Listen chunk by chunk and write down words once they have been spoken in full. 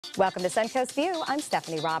Welcome to Suncoast View. I'm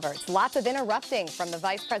Stephanie Roberts. Lots of interrupting from the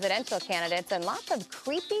vice presidential candidates and lots of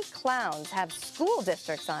creepy clowns have school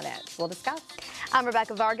districts on edge. We'll discuss. I'm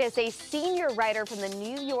Rebecca Vargas. A senior writer from the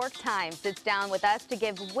New York Times sits down with us to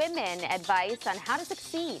give women advice on how to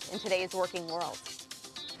succeed in today's working world.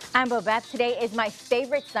 I'm Bobette. Today is my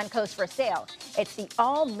favorite Suncoast for sale. It's the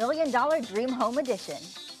all-million-dollar Dream Home Edition.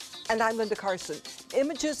 And I'm Linda Carson.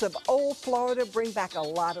 Images of old Florida bring back a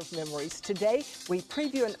lot of memories. Today, we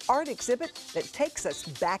preview an art exhibit that takes us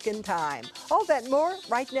back in time. All that and more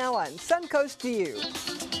right now on Suncoast View.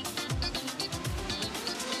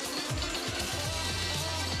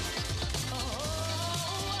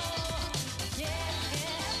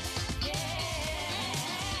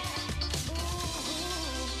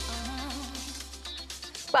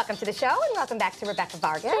 Welcome to the show and welcome back to Rebecca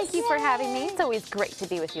Vargas. Thank you for having me. It's always great to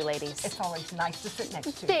be with you ladies. It's always nice to sit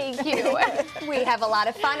next to you. Thank you. We have a lot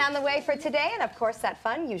of fun on the way for today, and of course that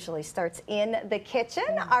fun usually starts in the kitchen.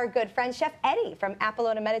 Our good friend Chef Eddie from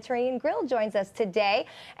Apollonia Mediterranean Grill joins us today,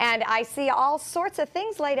 and I see all sorts of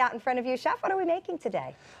things laid out in front of you. Chef, what are we making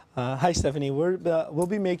today? Hi Stephanie, we'll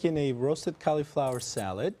be making a roasted cauliflower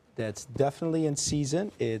salad that's definitely in season.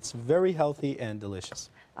 It's very healthy and delicious.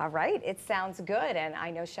 All right, it sounds good, and I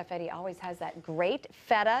know Chef Eddie always has that great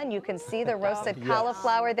feta, and you can see the roasted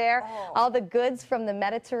cauliflower there. All the goods from the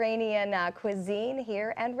Mediterranean cuisine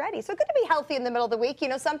here and ready. So good to be healthy in the middle of the week. You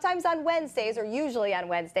know, sometimes on Wednesdays, or usually on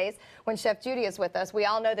Wednesdays, when Chef Judy is with us, we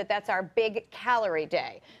all know that that's our big calorie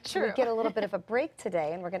day. So we get a little bit of a break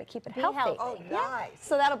today, and we're going to keep it healthy. Oh, nice.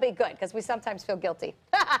 So that'll be good, because we sometimes feel guilty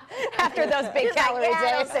after those big calorie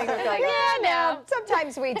days. No,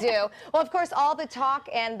 sometimes we do. Well, of course, all the talk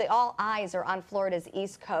and all eyes are on Florida's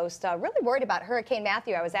East Coast. Really worried about Hurricane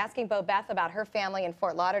Matthew. I was asking Beth about her family in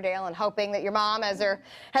Fort Lauderdale and hoping that your mom has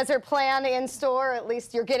her plan in store. At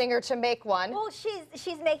least you're getting her to make one. Well,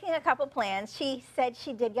 she's making a couple plans. She said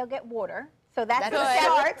she did go get water. So that's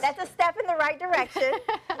a step in the right direction.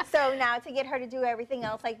 So now to get her to do everything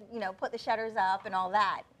else, like, you know, put the shutters up and all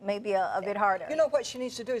that, maybe a bit harder. You know what she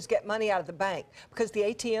needs to do is get money out of the bank because the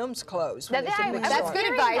ATM's closed. That's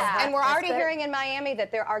good advice. And we're already hearing in Miami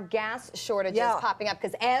that there are gas shortages popping up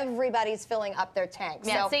because everybody's filling up their tanks.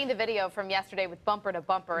 Yeah, seeing the video from yesterday with bumper to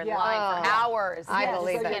bumper in line for hours. I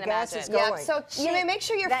believe so it. Gas is going. So you may make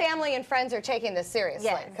sure your family and friends are taking this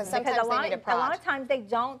seriously because sometimes they need a prod. A lot of times they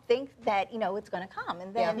don't think that, you know, it's going to come,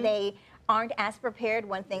 and then they aren't as prepared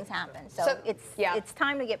when things happen. So it's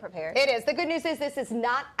time to get prepared. It is. The good news is this is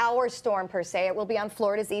not our storm per se. It will be on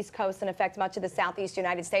Florida's East Coast and affect much of the southeast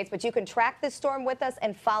United States, but you can track this storm with us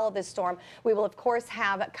and follow this storm. We will, of course,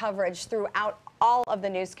 have coverage throughout all of the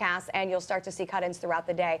newscasts, and you'll start to see cut-ins throughout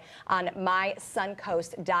the day on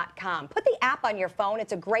mysuncoast.com. Put the app on your phone.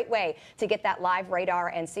 It's a great way to get that live radar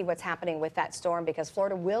and see what's happening with that storm because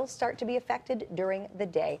Florida will start to be affected during the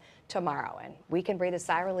day tomorrow, and we can breathe a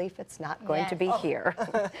sigh of relief. It's not going to be here.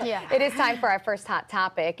 It is time for our first hot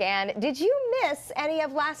topic, and did you miss any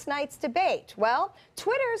of last night's debate? Well,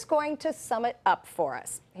 Twitter's going to sum it up for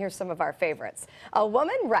us. Here's some of our favorites. A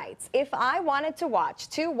woman writes, if I wanted to watch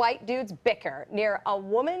two white dudes bicker near a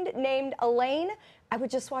woman named Elaine, I would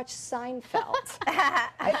just watch Seinfeld.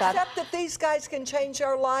 Except that these guys can change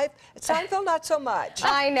our life. Seinfeld, not so much.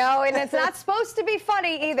 I know, and it's not supposed to be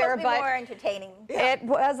funny either, but more entertaining. It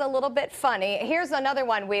was a little bit funny. Here's another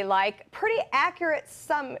one we like. Pretty accurate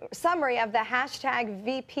summary of the hashtag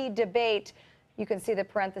VP debate. You can see the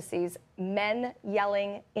parentheses, men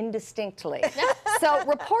yelling indistinctly. So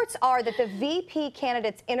reports are that the VP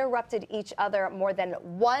candidates interrupted each other more than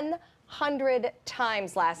 100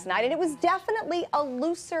 times last night, and it was definitely a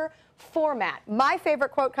looser format. My favorite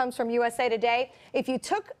quote comes from USA Today. If you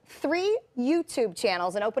took 3 YouTube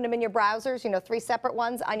channels and opened them in your browsers, you know, 3 separate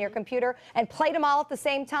ones on your computer, and played them all at the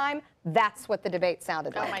same time, that's what the debate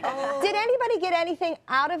sounded like. Oh my goodness. Did anybody get anything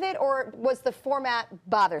out of it, or was the format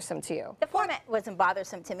bothersome to you? The format wasn't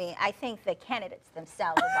bothersome to me. I think the candidates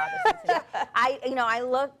themselves were bothersome to me. I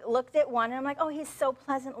looked at one and I'm like, oh, he's so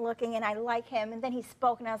pleasant looking and I like him. And then he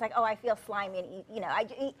spoke and I was like, oh, I feel slimy.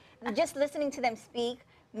 And just listening to them speak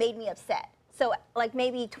made me upset. So like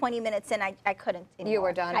maybe 20 minutes in, I couldn't anymore. You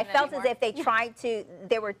were done. I felt as if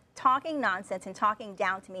they were talking nonsense and talking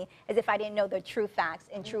down to me as if I didn't know the true facts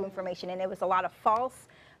and true information. And there was a lot of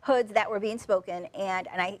falsehoods that were being spoken, and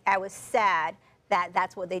I was sad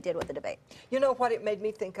that's what they did with the debate. You know what it made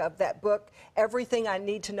me think of? That book, Everything I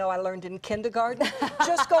Need to Know I Learned in Kindergarten.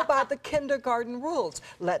 Just go by the kindergarten rules.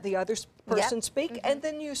 Let the other person speak, and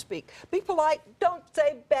then you speak. Be polite. Don't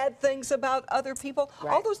say bad things about other people.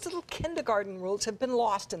 Right. All those little kindergarten rules have been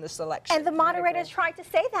lost in this election. And the moderators tried to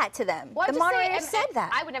say that to them. Well, the moderators said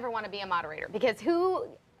that. I would never want to be a moderator because who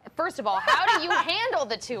first of all, how do you handle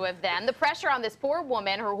the two of them? The pressure on this poor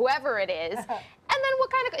woman or whoever it is. And then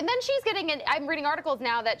what kind of, and then she's getting in, I'm reading articles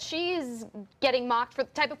now that she's getting mocked for the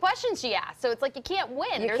type of questions she asks. So it's like you can't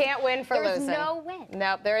win. You can't win for losing. There's no win.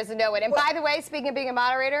 No, there is no win. And by the way, speaking of being a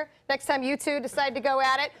moderator, next time you two decide to go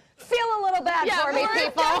at it, feel a little bad for me,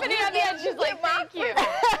 people. Stephanie on the edge, she's like, thank you.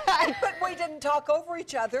 But we didn't talk over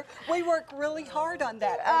each other. We worked really hard on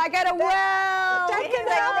that. I got a That can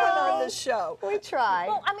happen on this show. We try.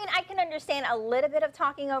 Well, I mean, I can understand a little bit of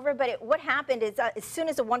talking over, but what happened is as soon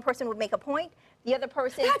as the one person would make a point, the other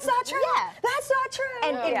person. That's not true. Yeah. That's not true.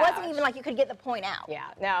 And it wasn't even like you could get the point out. Yeah,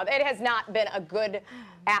 no, it has not been a good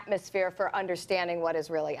atmosphere for understanding what is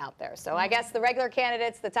really out there. So I guess the regular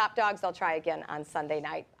candidates, the top dogs, they'll try again on Sunday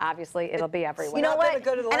night. Obviously, it'll be everywhere. You know Not what? been a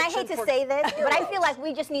good And I election hate to for- say this, but I feel like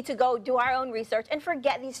we just need to go do our own research and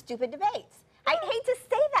forget these stupid debates. I hate to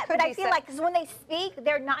say that, Could but I be feel said. like 'cause when they speak,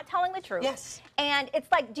 they're not telling the truth. Yes. And it's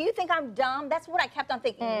like, do you think I'm dumb? That's what I kept on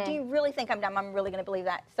thinking. Do you really think I'm dumb? I'm really going to believe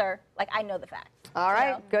that, sir? Like, I know the facts. All right,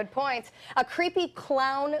 You know? good point. A creepy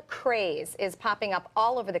clown craze is popping up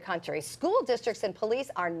all over the country. School districts and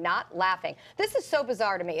police are not laughing. This is so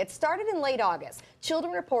bizarre to me. It started in late August.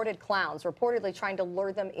 Children reported clowns reportedly trying to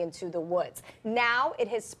lure them into the woods. Now it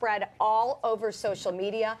has spread all over social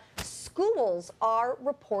media. Schools are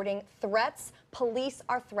reporting threats. Police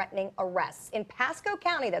are threatening arrests. In Pasco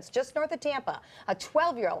County, that's just north of Tampa, a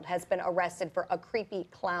 12-year-old has been arrested for a creepy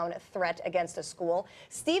clown threat against a school.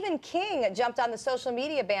 Stephen King jumped on the social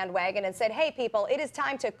media bandwagon and said, hey, people, it is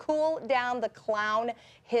time to cool down the clown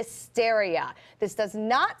hysteria. This does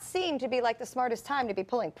not seem to be like the smartest time to be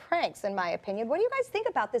pulling pranks, in my opinion. What do you guys think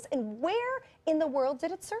about this, and where in the world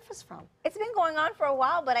did it surface from? It's been going on for a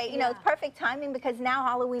while, but you know, it's perfect timing because now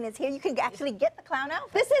Halloween is here. You can actually get the clown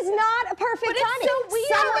outfit. This is not a perfect But it's timing. so weird.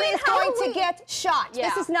 Someone It's is going to Halloween. get shot. Yeah.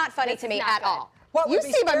 This is not funny This to is me not at good. all. What You would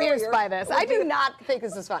be seem amused scarier by this. would I do be- not think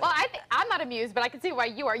this is funny. Well, I'm not amused, but I can see why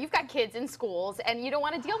you are. You've got kids in schools, and you don't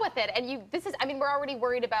want to deal with it. And I mean, we're already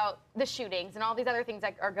worried about the shootings and all these other things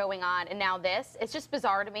that are going on, and now this. It's just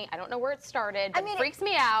bizarre to me. I don't know where it started, but I mean, it freaks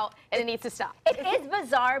me out, and it needs to stop. It is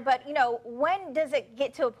bizarre, but you know, when does it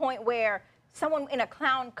get to a point where someone in a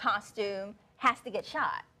clown costume has to get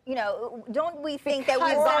shot? You know, don't we think that we've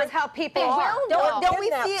Because gone? that's how people They are. will. Don't we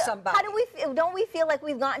Kidnap feel? somebody. How do we feel? Don't we feel like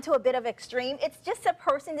we've gotten to a bit of extreme? It's just a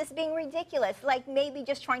person that's being ridiculous, like maybe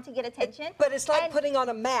just trying to get attention. But it's like And- putting on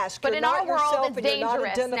a mask. But You're in not our world, yourself it's and you're not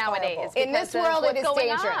dangerous identifiable. nowadays. In this because of world, it what's is going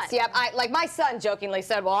dangerous. on. Yep. Like my son jokingly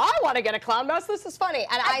said, "Well, I want to get a clown mask. This is funny."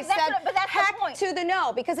 And I That's said, what- but that's the "Heck point. to the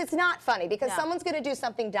no," because it's not funny. Because No. someone's going to do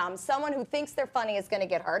something dumb. Someone who thinks they're funny is going to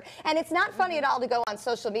get hurt. And it's not funny at all to go on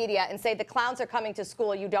social media and say the clowns are coming to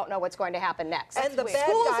school. You don't know what's going to happen next. And the bad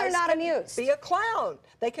Schools guys are not can amused. be a clown.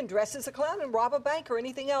 They can dress as a clown and rob a bank or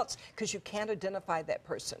anything else because you can't identify that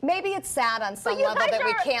person. Maybe it's sad on some you level guys that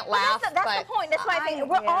we are- can't but laugh. That's the point. That's why I think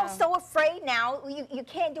we're all yeah. so afraid now. You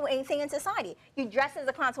can't do anything in society. You dress as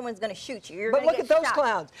a clown, someone's going to shoot you. You're But gonna look get at those shot.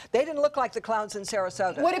 clowns. They didn't look like the clowns in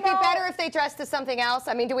Sarasota. Would it be No. better if they dressed as something else?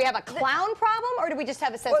 I mean, do we have a clown problem, or do we just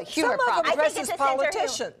have a sense Well, of humor some of them problem? dress it's as a sense of humor.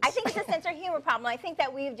 politicians. I think it's a sense of humor problem. I think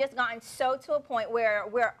that we've just gotten so to a point where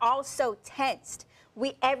we're all so tensed.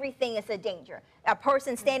 Everything is a danger. A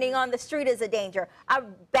person standing on the street is a danger. A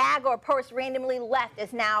bag or purse randomly left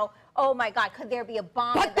is now, oh my God, could there be a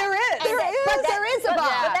bomb? But in that? there is. And that- But there is a but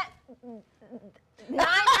bomb. that-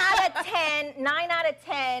 9 out of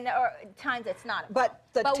 10 or times it's not a bomb. But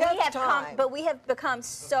the we 10th have time- but we have become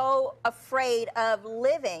so afraid of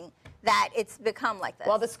living that it's become like this.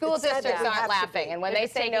 Well, the school It's sad that districts we aren't have to laughing, be. and when They're they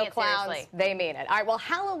just say taking no it clowns, seriously. they mean it. All right, well,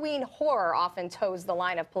 Halloween horror often toes the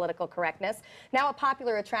line of political correctness. Now a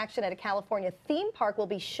popular attraction at a California theme park will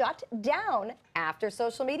be shut down after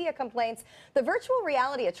social media complaints. The virtual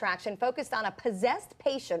reality attraction focused on a possessed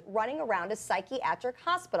patient running around a psychiatric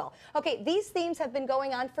hospital. Okay, these themes have been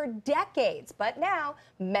going on for decades, but now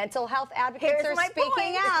mental health advocates Here's are my speaking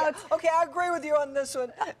point. out. Okay, I agree with you on this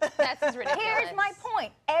one. That's just ridiculous. Here's my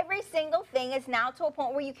point. Every single thing is now to a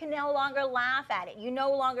point where you can no longer laugh at it. You no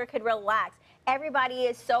longer could relax. Everybody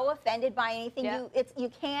is so offended by anything. Yeah. You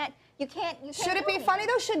can't. Should it do be funny anything.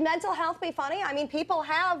 though? Should mental health be funny? I mean, people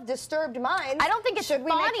have disturbed minds. I don't think it's Should we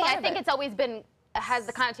make funny. fun I of think it? it's always been has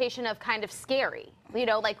the connotation of kind of scary. You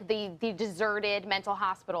know, like the deserted mental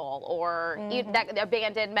hospital or that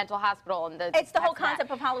abandoned mental hospital and the. It's the whole that's that.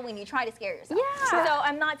 concept of Halloween. You try to scare yourself. Yeah. So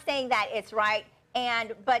I'm not saying that it's right.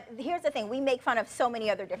 But here's the thing: we make fun of so many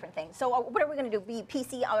other different things. So what are we going to do? Be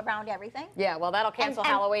PC all around everything? Yeah, well, that'll cancel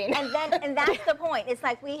Halloween. And that's the point. It's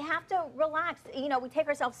like we have to relax. You know, we take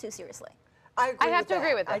ourselves too seriously. I have to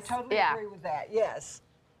agree with I this. totally Yeah. agree with that, yes.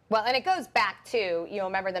 Well, and it goes back to, you know,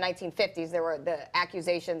 remember in the 1950s, there were the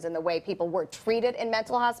accusations and the way people were treated in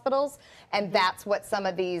mental hospitals, and that's what some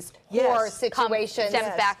of these horror situations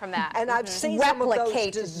stems back from that. And I've seen some of those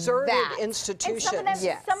Replicate deserted that. institutions.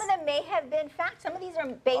 And some of them may have been fact. Some of these are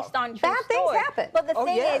based on true Bad things stories. happen. But the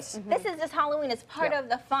thing yes. is, this is just Halloween. It's part of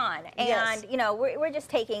the fun. And, Yes. you know, we're just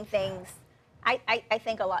taking things, I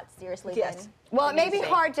think, a lot seriously. Yes. Well, it may be used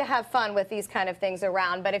to. hard to have fun with these kind of things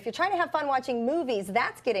around, but if you're trying to have fun watching movies,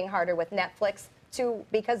 that's getting harder with Netflix too,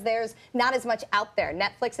 because there's not as much out there.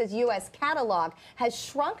 Netflix's U.S. catalog has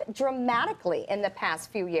shrunk dramatically in the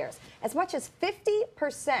past few years. As much as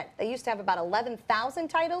 50%. They used to have about 11,000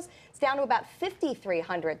 titles. It's down to about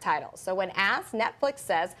 5,300 titles. So when asked, Netflix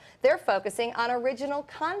says they're focusing on original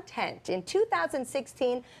content. In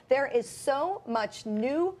 2016, there is so much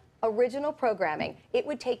new original programming, it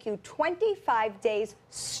would take you 25 days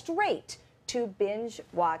straight to binge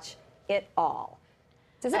watch it all.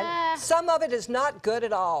 Does it? Some of it is not good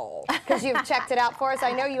at all. Because you've checked it out for us.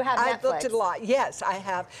 I know you have Netflix. I've looked at a lot. Yes, I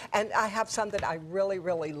have. And I have some that I really,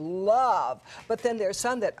 really love. But then there's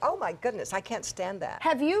some that, oh my goodness, I can't stand that.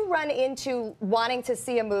 Have you run into wanting to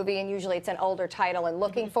see a movie, and usually it's an older title, and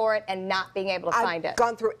looking for it and not being able to find it? I've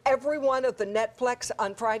gone through every one of the Netflix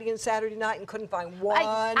on Friday and Saturday night and couldn't find one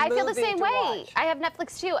I feel the movie same to way. watch. I have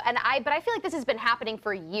Netflix too, but I feel like this has been happening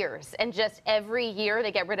for years, and just every year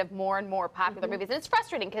they get rid of more and more popular movies, and it's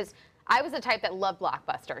frustrating because I was the type that loved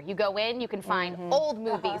Blockbuster. You go in, you can find old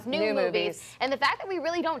movies, new movies, and the fact that we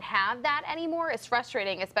really don't have that anymore is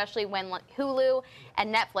frustrating, especially when like, Hulu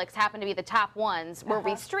and Netflix happen to be the top ones where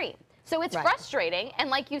we stream. So it's frustrating, and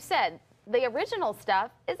like you said, the original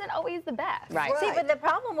stuff isn't always the best. Right. See, but the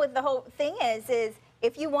problem with the whole thing is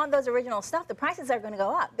if you want those original stuff, the prices are going to go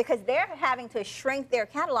up because they're having to shrink their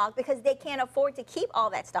catalog because they can't afford to keep all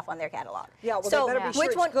that stuff on their catalog. Yeah, well, so they better be sure which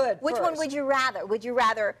it's one, good Which one first. would you rather? Would you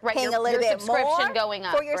rather paying your a little bit more subscription going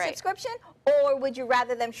up, for your right. subscription, or would you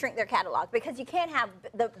rather them shrink their catalog? Because you can't have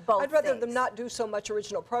both. I'd rather them things. not do so much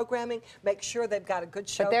original programming, make sure they've got a good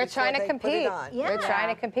show But they're before trying to they put compete. it on. Yeah. They're trying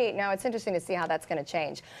to compete. Now, it's interesting to see how that's going to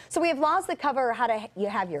change. So we have laws that cover how to you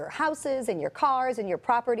have your houses and your cars and your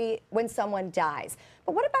property when someone dies.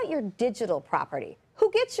 But what about your digital property?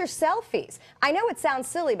 Who gets your selfies? I know it sounds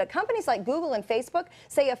silly, but companies like Google and Facebook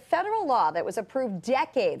say a federal law that was approved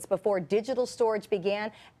decades before digital storage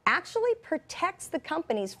began actually protects the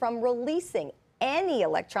companies from releasing any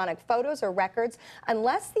electronic photos or records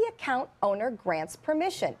unless the account owner grants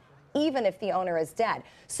permission, even if the owner is dead.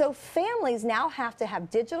 So families now have to have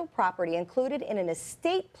digital property included in an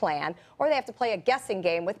estate plan, or they have to play a guessing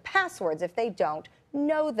game with passwords if they don't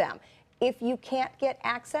know them. If you can't get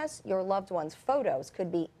access, your loved one's photos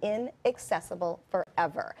could be inaccessible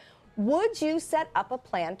forever. Would you set up a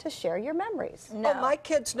plan to share your memories? No. Oh, my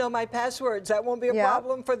kids know my passwords. That won't be a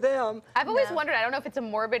problem for them. I've always wondered, I don't know if it's a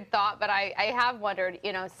morbid thought, but I have wondered,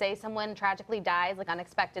 you know, say someone tragically dies, like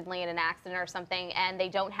unexpectedly in an accident or something, and they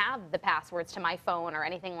don't have the passwords to my phone or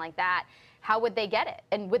anything like that. How would they get it?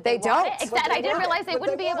 And would they want it? don't. Except I didn't want it? realize they Would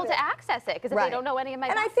wouldn't they be able want to it? access it because if they don't know any of my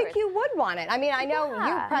And passwords. I think you would want it. I mean, I know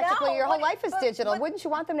you practically, No, your whole but- life is but- digital. but- Wouldn't you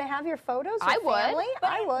want them to have your photos? I your would. family? But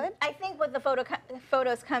I would. I think with the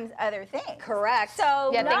photos comes other things. Correct. So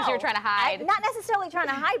Yeah, things no. you're trying to hide. Not necessarily trying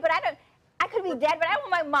to hide, but I could be dead, but I want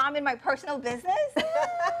my mom in my personal business.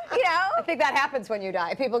 You know? I think that happens when you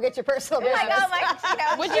die. People get your personal business. Like, oh my, you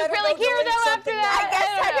know. Would you really go care delete though after something that? I guess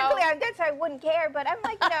don't know. technically I'm dead, so I wouldn't care. But I'm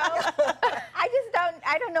like, you know,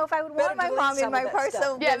 I don't know if I would Better want my delete mom in some my of that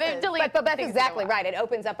personal stuff. Yeah, business. they delete. But that's things exactly that go right. It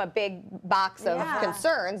opens up a big box of Yeah.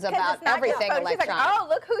 concerns 'Cause about it's not everything just photos. She's electronic. like, oh,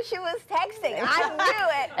 look who she was texting. I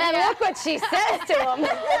knew it. And look what she says to him.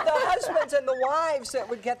 And the husbands and the wives that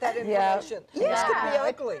would get that information. This could be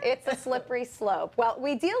ugly. It's a slippery slope. Well,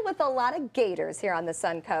 we deal with a lot of gators here on the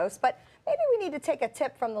Suncoast, but maybe we need to take a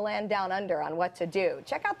tip from the land down under on what to do.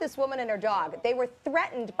 Check out this woman and her dog. They were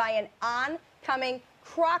threatened by an oncoming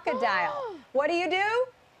crocodile. What do?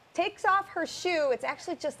 Takes off her shoe. It's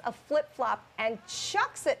actually just a flip-flop and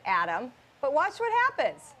chucks it at him. But watch what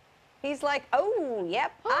happens. He's like, oh,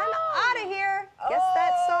 yep, I'm out of here. Guess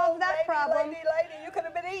that solved that lady, problem. Lady, you could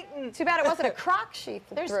have been eaten. Too bad it wasn't a croc she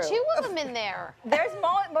There's threw. 2 of them in there. There's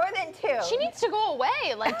more than 2. She needs to go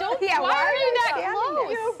away. Like, don't. Yeah, why why are are you you that standing there?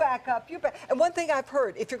 close? You back up, you back. And one thing I've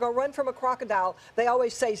heard, if you're going to run from a crocodile, they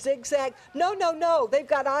always say zigzag. No, no, no. They've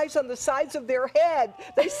got eyes on the sides of their head.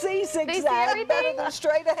 They see zigzag better everything? than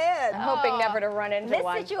straight ahead. I'm hoping never to run into This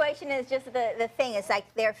one. situation is just the thing. It's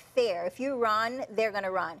like they're fair. If you run, they're going to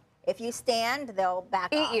run. If you stand, they'll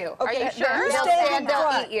back off. Eat you. Are you sure? You They'll stand stand, in they'll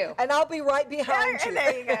front, eat you. and I'll be right behind you.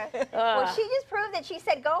 There you go. Well, she just proved that. She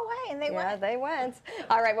said, go away, and they Yeah, went. they went.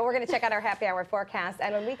 All right, well, we're going to check out our happy hour forecast.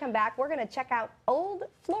 And when we come back, we're going to check out old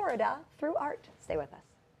Florida through art. Stay with us.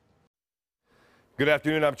 Good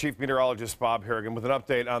afternoon. I'm Chief Meteorologist Bob Harrigan with an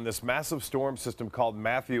update on this massive storm system called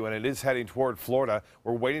Matthew, and it is heading toward Florida.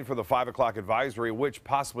 We're waiting for the 5 o'clock advisory, which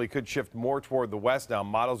possibly could shift more toward the west now.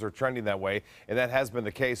 Models are trending that way, and that has been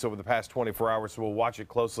the case over the past 24 hours, so we'll watch it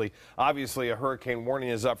closely. Obviously, a hurricane warning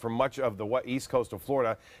is up for much of the east coast of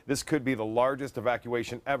Florida. This could be the largest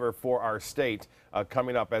evacuation ever for our state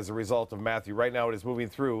coming up as a result of Matthew. Right now, it is moving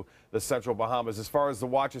through the central Bahamas. As far as the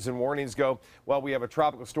watches and warnings go, well, we have a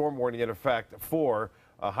tropical storm warning in effect for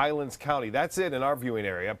Highlands County. That's it in our viewing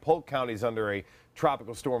area. Polk County is under a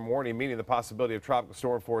tropical storm warning, meaning the possibility of tropical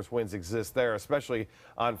storm force winds exists there, especially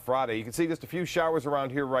on Friday. You can see just a few showers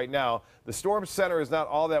around here right now. The storm center is not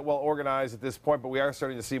all that well organized at this point, but we are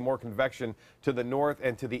starting to see more convection to the north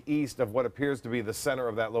and to the east of what appears to be the center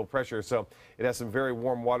of that low pressure. So it has some very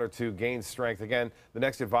warm water to gain strength. Again, the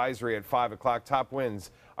next advisory at 5 o'clock. Top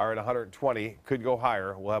winds are at 120, could go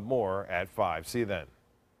higher. We'll have more at 5. See you then.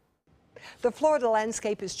 The Florida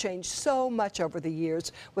landscape has changed so much over the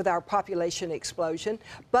years with our population explosion,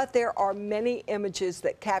 but there are many images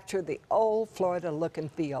that capture the old Florida look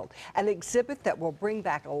and feel. An exhibit that will bring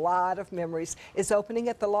back a lot of memories is opening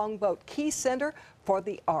at the Longboat Key Center for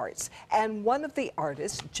the Arts. And one of the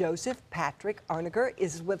artists, Joseph Patrick Arniger,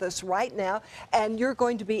 is with us right now, and you're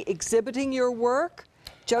going to be exhibiting your work.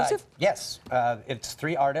 Joseph? Yes, it's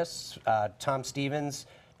 3 artists, Tom Stevens,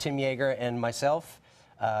 Tim Yeager, and myself.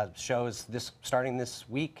 Shows starting this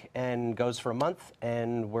week and goes for a month,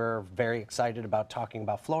 and we're very excited about talking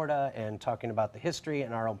about Florida and talking about the history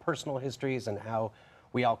and our own personal histories and how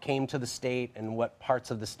we all came to the state and what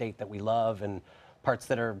parts of the state that we love and parts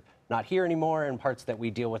that are not here anymore and parts that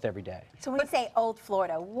we deal with every day. So when you say old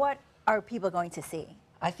Florida, what are people going to see?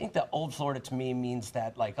 I think that old Florida to me means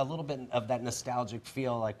that like a little bit of that nostalgic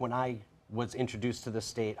feel. Like when I was introduced to the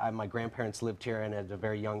state, my grandparents lived here, and at a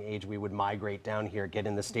very young age we would migrate down here, get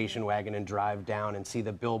in the station wagon and drive down and see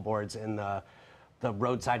the billboards and the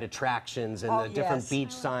roadside attractions and the different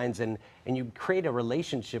beach signs, and you create a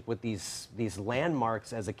relationship with these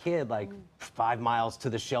landmarks as a kid, like 5 miles to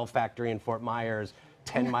the shell factory in Fort Myers,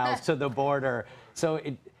 10 miles to the border. So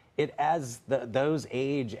as those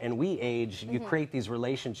age and we age, you create these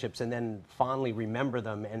relationships and then fondly remember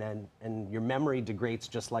them, and your memory degrades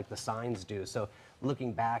just like the signs do. So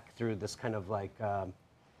looking back through this kind of like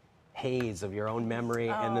haze of your own memory,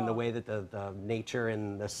 and then the way that the nature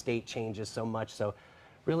and the state changes so much. So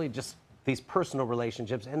really just these personal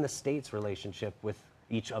relationships and the state's relationship with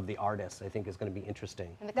each of the artists, I think, is going to be interesting.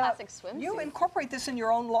 And the classic swimsuit. You incorporate this in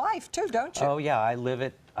your own life too, don't you? Oh yeah, I live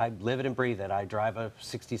it and breathe it. I drive a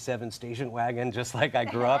 '67 station wagon just like I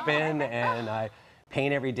grew up in, and I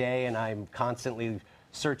paint every day, and I'm constantly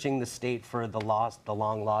searching the state for the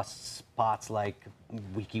long lost spots like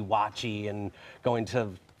Weeki Wachee and going to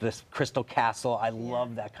this Crystal Castle. I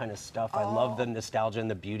love that kind of stuff. I love the nostalgia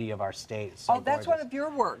and the beauty of our state. It's so that's one gorgeous. of your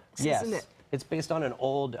works, isn't it? It's based on an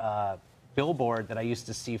old billboard that I used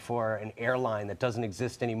to see for an airline that doesn't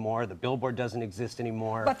exist anymore. The billboard doesn't exist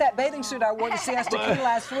anymore. But that bathing suit I wore to Siesta Key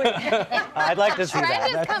last week. I'd like to see that.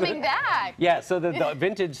 Trend is coming back. Yeah, so the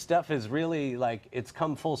vintage stuff is really like, it's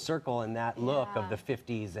come full circle, in that look of the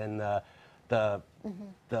 50s and the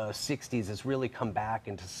 60s has really come back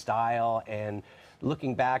into style, and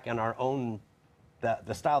looking back on our own,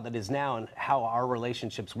 the style that is now and how our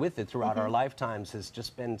relationships with it throughout our lifetimes has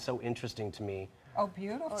just been so interesting to me. Oh,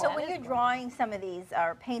 beautiful. So when you're drawing some of these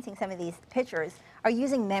or painting some of these pictures, are you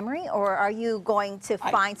using memory, or are you going to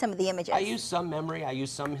find some of the images? I use some memory. I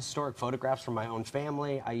use some historic photographs from my own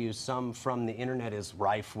family. I use some from the internet is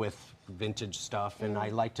rife with vintage stuff, and I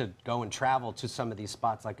like to go and travel to some of these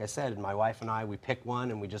spots. Like I said, my wife and I, we pick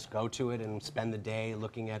one and we just go to it and spend the day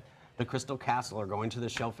looking at the Crystal Castle, or going to the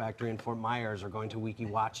Shell Factory in Fort Myers, or going to Weeki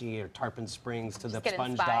Wachee or Tarpon Springs to the get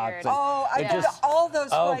Sponge inspired. Docks. And Oh, I it go to all those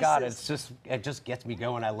places. Oh God, it just gets me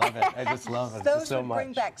going. I love it. I just love it Those so would much.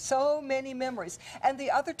 bring back so many memories. And the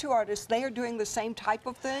other 2 artists, they are doing the same type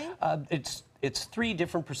of thing? It's 3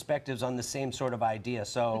 different perspectives on the same sort of idea.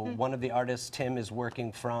 So one of the artists, Tim, is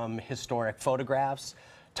working from historic photographs.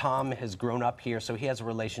 Tom has grown up here, so he has a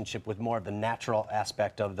relationship with more of the natural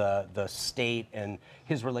aspect of the state, and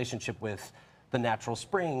his relationship with the natural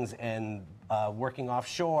springs and working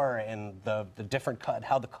offshore and the different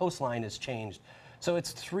how the coastline has changed. So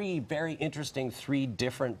it's three very interesting, three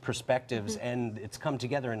different perspectives, and it's come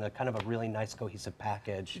together in a kind of a really nice, cohesive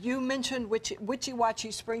package. You mentioned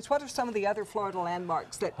Witchy Springs. What are some of the other Florida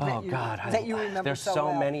landmarks that you remember there's so so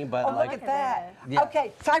well? many, but oh, like, look at that. Yeah.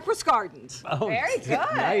 Okay, Cypress Gardens. Oh, Very good.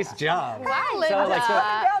 Nice job. Wow, Linda. So,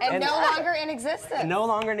 like, and no longer in existence. no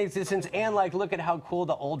longer in existence, and like, look at how cool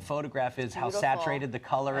the old photograph is, how saturated the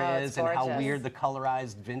color it's is, and how gorgeous. weird the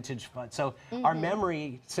colorized vintage so our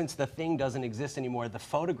memory, since the thing doesn't exist anymore, the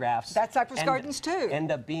photographs That's Cypress Gardens too.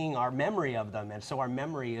 end up being our memory of them, and so our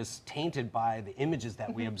memory is tainted by the images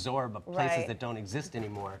that we absorb of places Right. that don't exist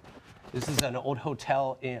anymore. This is an old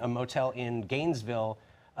hotel, a motel in Gainesville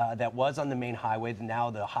that was on the main highway. Now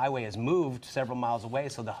the highway has moved several miles away,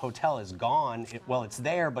 so the hotel is gone. Well, it's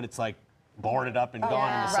there, but it's like boarded up and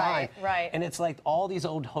gone in the sign. Right. And it's like all these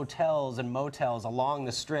old hotels and motels along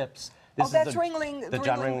the strips. Oh, This that's is Ringling- the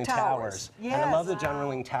John Ringling Ringling Towers. Towers. And I love the Yes. John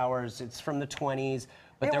Ringling Towers. It's from the 20s.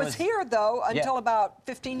 But It there was here, though, until about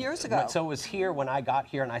 15 years ago. So it was here when I got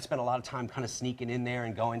here, and I spent a lot of time kind of sneaking in there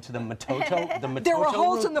and going to the Matoto. There were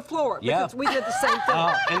holes room. in the floor Yeah. because we did the same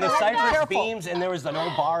thing. And the Be cypress careful. beams, and there was an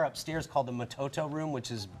old bar upstairs called the Matoto Room,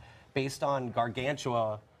 which is based on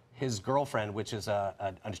Gargantua, his girlfriend, which is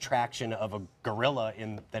an attraction of a gorilla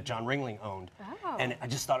that John Ringling owned. Oh. And I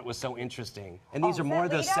just thought it was so interesting. And these are more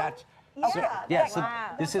that the Lido? Yeah, so Wow.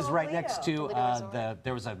 this is right next to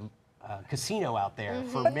there was a casino out there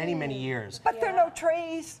for many, many years. But there are no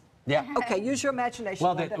trees. Yeah. Okay, use your imagination.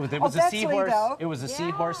 Well, Linda. there Oh, was a that's seahorse. Lido. It was a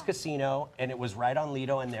seahorse casino, and it was right on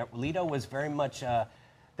Lido. And Lido was very much. There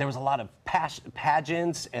was a lot of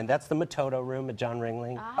pageants, and that's the Matoto Room at John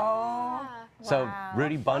Ringling. Oh. So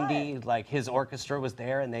Rudy Bundy, like his orchestra was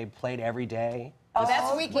there, and they played every day. Oh,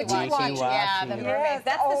 that's Wiki Watch. Yeah, the mermaids. Yes.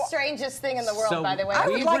 That's Oh. the strangest thing in the world, So by the way. I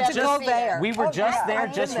would We've like to never go seen there. it. We were Oh, just yeah, there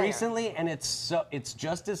I've just been there. recently, and it's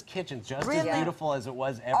just as kitchen, just Really? as beautiful as it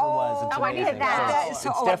was ever was. It's Oh, I need amazing. that. So That is so-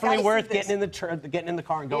 it's oh, I definitely gotta worth see this. getting in the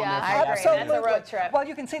car and going Yeah, there. I for agree. that. That's a road trip. Well,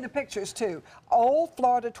 you can see the pictures too. Old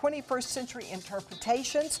Florida 21st Century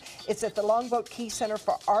Interpretations. It's at the Longboat Key Center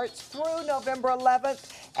for Arts through November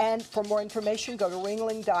 11th. And for more information, go to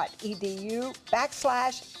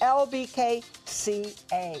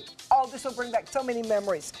ringling.edu/LBKCA. Oh, this will bring back so many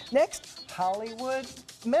memories. Next, Hollywood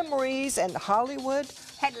memories and Hollywood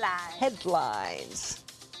headlines.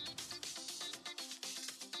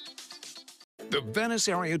 The Venice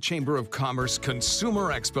Area Chamber of Commerce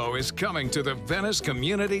Consumer Expo is coming to the Venice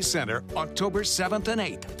Community Center October 7th and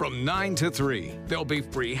 8th from 9 to 3. There'll be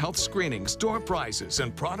free health screenings, door prizes,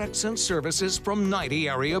 and products and services from 90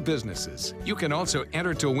 area businesses. You can also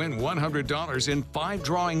enter to win $100 in 5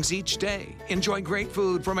 drawings each day. Enjoy great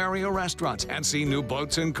food from area restaurants and see new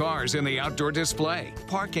boats and cars in the outdoor display.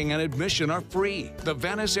 Parking and admission are free. The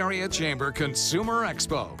Venice Area Chamber Consumer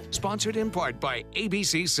Expo, sponsored in part by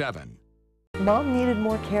ABC7. Mom needed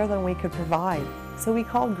more care than we could provide, so we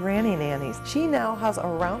called Granny Nannies. She now has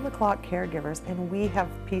around-the-clock caregivers, and we have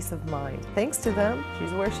peace of mind. Thanks to them,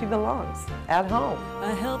 she's where she belongs, at home.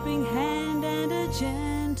 A helping hand and a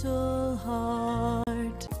gentle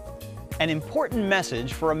heart. An important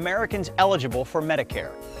message for Americans eligible for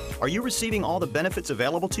Medicare. Are you receiving all the benefits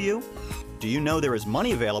available to you? Do you know there is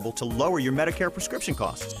money available to lower your Medicare prescription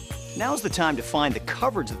costs? Now's the time to find the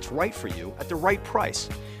coverage that's right for you at the right price.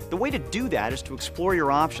 The way to do that is to explore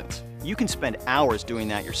your options. You can spend hours doing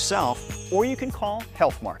that yourself, or you can call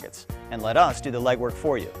Health Markets and let us do the legwork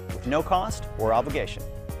for you with no cost or obligation.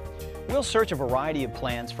 We'll search a variety of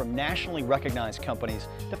plans from nationally recognized companies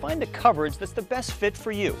to find the coverage that's the best fit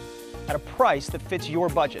for you at a price that fits your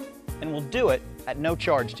budget, and we'll do it at no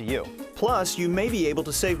charge to you. Plus, you may be able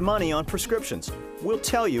to save money on prescriptions. We'll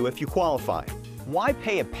tell you if you qualify. Why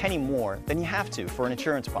pay a penny more than you have to for an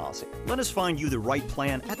insurance policy? Let us find you the right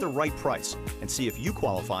plan at the right price and see if you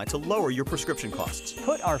qualify to lower your prescription costs.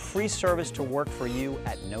 Put our free service to work for you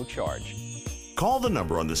at no charge. Call the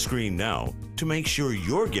number on the screen now to make sure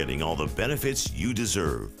you're getting all the benefits you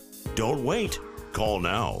deserve. Don't wait. Call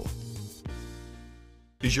now.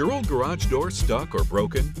 Is your old garage door stuck or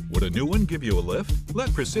broken? Would a new one give you a lift?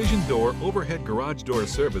 Let Precision Door Overhead Garage Door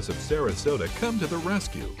Service of Sarasota come to the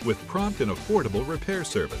rescue with prompt and affordable repair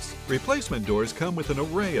service. Replacement doors come with an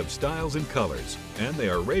array of styles and colors, and they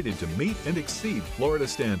are rated to meet and exceed Florida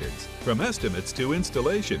standards. From estimates to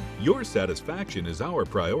installation, your satisfaction is our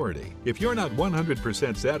priority. If you're not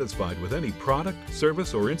 100% satisfied with any product,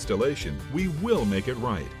 service, or installation, we will make it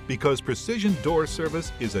right, because Precision Door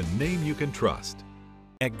Service is a name you can trust.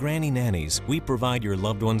 At Granny Nannies, we provide your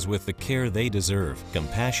loved ones with the care they deserve,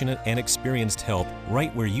 compassionate and experienced help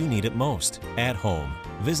right where you need it most, at home.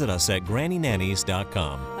 Visit us at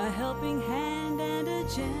grannynannies.com. A helping hand and a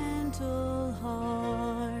gentle heart.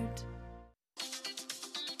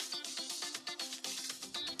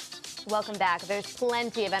 Welcome back. There's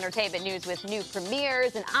plenty of entertainment news with new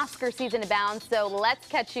premieres and Oscar season abounds, so let's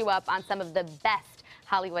catch you up on some of the best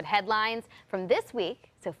Hollywood headlines from this week.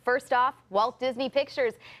 So first off, Walt Disney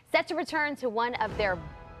Pictures set to return to one of their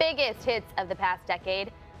biggest hits of the past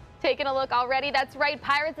decade. Taking a look already, that's right,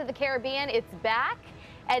 Pirates of the Caribbean, it's back.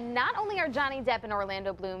 And not only are Johnny Depp and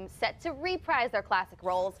Orlando Bloom set to reprise their classic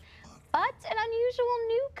roles, but an unusual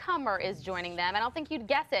newcomer is joining them. I don't think you'd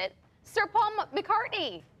guess it. Sir Paul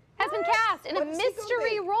McCartney has been cast in a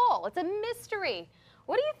mystery role. It's a mystery.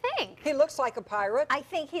 What do you think? He looks like a pirate. I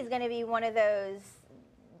think he's going to be one of those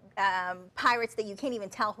pirates that you can't even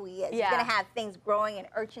tell who he is. Yeah. He's going to have things growing and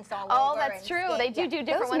urchins all over. Oh, that's true. They do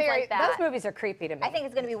different ones like that. Those movies are creepy to me. I think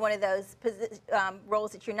it's going to be one of those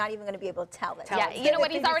roles that you're not even going to be able to tell. Yeah, you know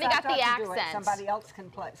what? He's already got the accent. Somebody else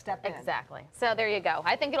can step in. Exactly. So there you go.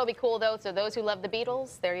 I think it'll be cool, though. So those who love the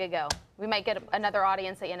Beatles, there you go. We might get another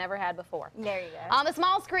audience that you never had before. There you go. On the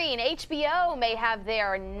small screen, HBO may have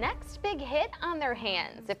their next big hit on their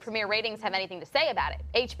hands, if premiere ratings have anything to say about it.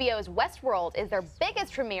 HBO's Westworld is their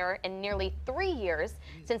biggest premiere in nearly 3 years.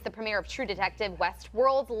 Since the premiere of True Detective,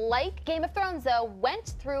 Westworld, like Game of Thrones, though,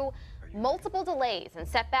 went through multiple delays and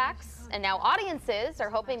setbacks, and now audiences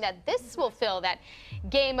are hoping that this will fill that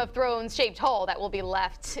Game of Thrones shaped hole that will be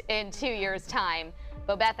left in 2 years' time.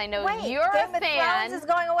 But Beth, I know you're a fan. Game of Thrones is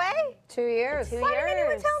going away? 2 years. Why didn't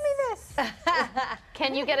anyone tell me this?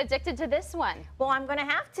 Can you get addicted to this one? Well, I'm going to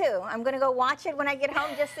have to. I'm going to go watch it when I get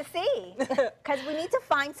home just to see. Because we need to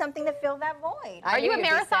find something to fill that void. Are you a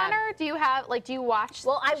marathoner? Do you have, like, do you watch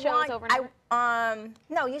shows over and over?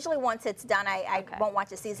 No, usually once it's done, I won't watch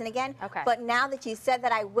the season again. Okay. But now that you said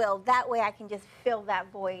that, I will. That way I can just fill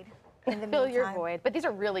that void. Fill your void. But these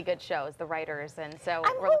are really good shows, the writers, and so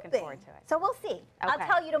we're looking forward to it. So we'll see. I'll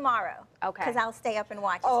tell you tomorrow. Okay. Because I'll stay up and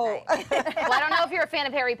watch it tonight. Well, I don't know if you're a fan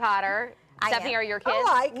of Harry Potter. Stephanie, are your kids?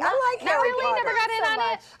 I like Harry really? Potter. Never got in on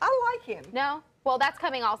it? I like him. No? Well, that's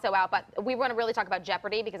coming also out, but we want to really talk about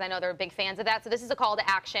Jeopardy because I know they're big fans of that. So this is a call to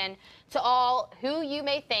action to all who you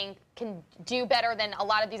may think can do better than a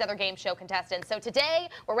lot of these other game show contestants. So today,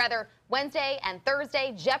 or rather Wednesday and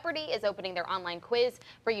Thursday, Jeopardy is opening their online quiz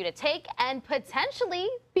for you to take and potentially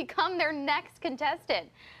become their next contestant.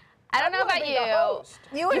 I don't know about you.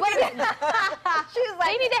 You would be.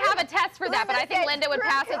 They need to have a test for that, but I think Linda would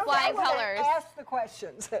pass with flying colors. Ask the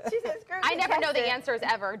questions. I never know the answers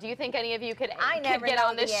ever. Do you think any of you could get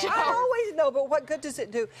on this show? I always know, but what good does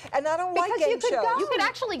it do? And I don't like game shows. You could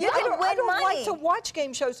actually go. I don't like to watch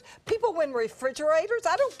game shows. People win refrigerators.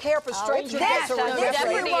 I don't care if a stranger gets a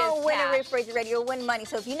refrigerator. You won't win a refrigerator. You'll win money.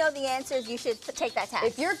 So if you know the answers, you should take that test.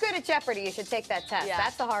 If you're good at Jeopardy, you should take that test. Yeah.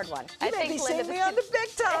 That's the hard one. You may be seeing me on the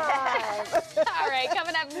big time. All right,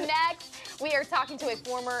 coming up next, we are talking to a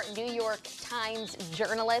former New York Times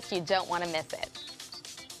journalist. You don't want to miss it.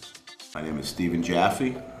 My name is Stephen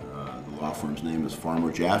Jaffe. The law firm's name is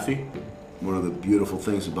Farmer Jaffe. One of the beautiful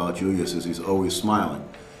things about Julius is he's always smiling,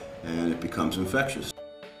 and it becomes infectious.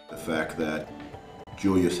 The fact that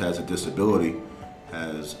Julius has a disability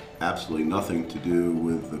has absolutely nothing to do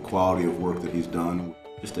with the quality of work that he's done.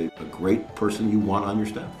 Just a great person you want on your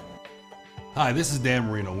staff. Hi, this is Dan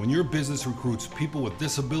Marino. When your business recruits people with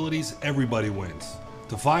disabilities, everybody wins.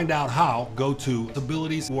 To find out how, go to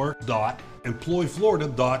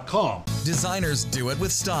disabilitieswork.employflorida.com. Designers do it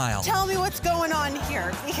with style. Tell me what's going on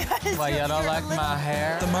here. Why, you don't like my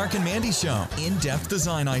hair? The Mark and Mandy Show. In-depth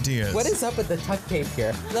design ideas. What is up with the tuck tape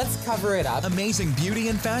here? Let's cover it up. Amazing beauty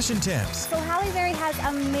and fashion tips. So Halle Berry has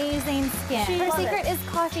amazing skin. Her secret is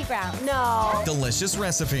coffee grounds. No. Delicious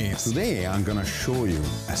recipes. Today I'm gonna show you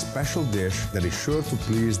a special dish that is sure to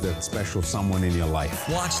please that special someone in your life.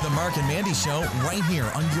 Watch the Mark and Mandy Show right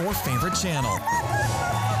here on your favorite channel.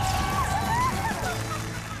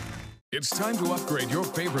 It's time to upgrade your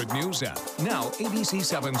favorite news app. Now,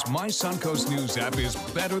 ABC7's My Suncoast News app is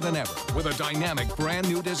better than ever with a dynamic brand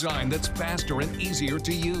new design that's faster and easier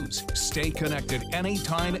to use. Stay connected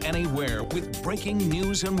anytime, anywhere with breaking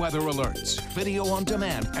news and weather alerts, video on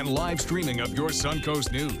demand, and live streaming of your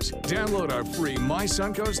Suncoast News. Download our free My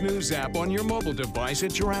Suncoast News app on your mobile device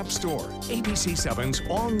at your app store. ABC7's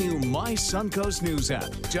all-new My Suncoast News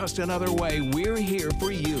app. Just another way we're here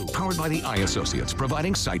for you. Powered by the Eye Associates,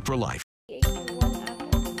 providing sight for life.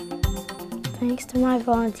 Thanks to my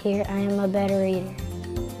volunteer, I am a better reader.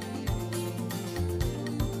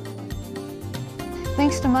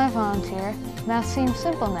 Thanks to my volunteer, math seems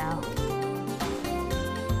simple now.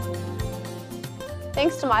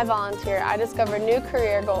 Thanks to my volunteer, I discovered new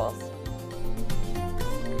career goals.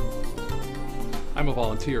 I'm a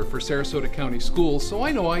volunteer for Sarasota County Schools, so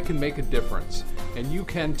I know I can make a difference. And you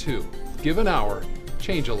can too. Give an hour,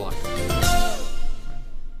 change a life.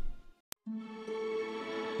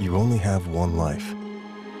 You only have one life.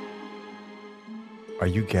 Are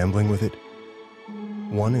you gambling with it?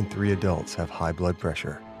 1 in 3 adults have high blood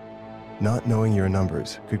pressure. Not knowing your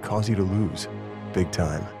numbers could cause you to lose, big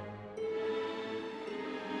time.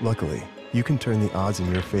 Luckily, you can turn the odds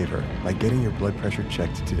in your favor by getting your blood pressure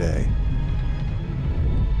checked today.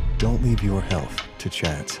 Don't leave your health to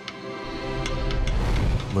chance.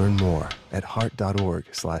 Learn more at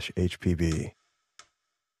heart.org/HPB.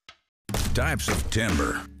 Types of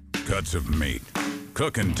timber, cuts of meat,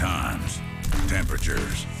 cooking times,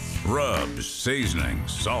 temperatures, rubs,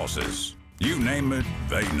 seasonings, sauces. You name it,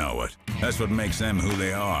 they know it. That's what makes them who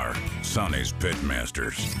they are, Sonny's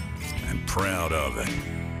Pitmasters. And proud of it.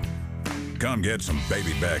 Come get some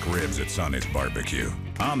baby back ribs at Sonny's Barbecue.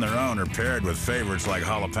 On their own or paired with favorites like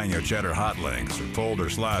jalapeno cheddar hot links or pulled or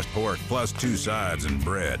sliced pork plus 2 sides and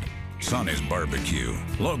bread. Sonny's Barbecue.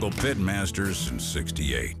 Local Pitmasters since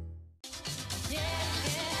 '68.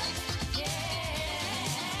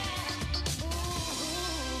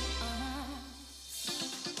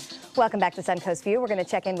 Welcome back to Suncoast View. We're going to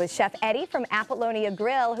check in with Chef Eddie from Apollonia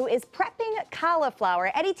Grill, who is prepping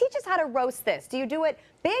cauliflower. Eddie, teach us how to roast this. Do you do it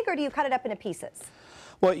big or do you cut it up into pieces?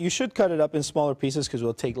 Well, you should cut it up in smaller pieces because it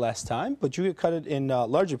will take less time, but you could cut it in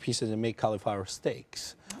larger pieces and make cauliflower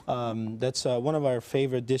steaks. That's one of our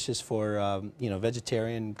favorite dishes for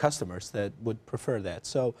vegetarian customers that would prefer that.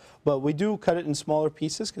 So, but we do cut it in smaller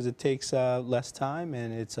pieces because it takes less time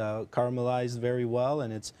and it's caramelized very well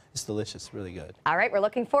and it's delicious, really good. All right, we're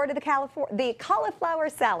looking forward to the cauliflower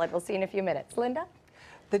salad. We'll see you in a few minutes. Linda?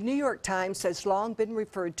 The New York Times has long been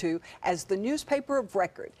referred to as the newspaper of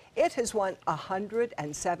record. It has won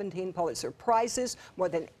 117 Pulitzer Prizes, more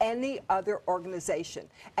than any other organization,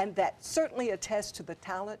 and that certainly attests to the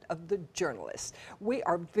talent of the journalists. We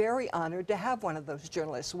are very honored to have one of those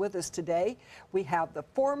journalists with us today. We have the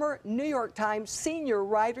former New York Times senior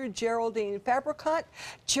writer, Geraldine Fabricant.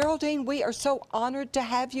 Geraldine, we are so honored to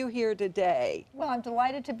have you here today. Well, I'm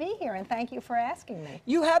delighted to be here, and thank you for asking me.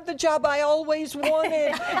 You have the job I always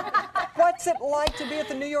wanted. What's it like to be at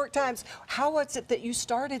the New York Times? How was it that you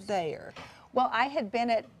started there? Well, I had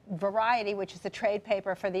been at Variety, which is the trade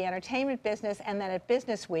paper for the entertainment business, and then at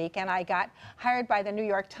Business Week, and I got hired by the New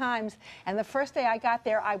York Times. And the first day I got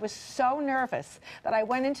there, I was so nervous that I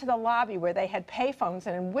went into the lobby where they had payphones,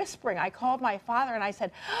 and in whispering, I called my father and I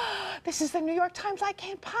said, oh, this is the New York Times, I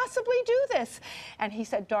can't possibly do this. And he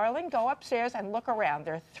said, darling, go upstairs and look around.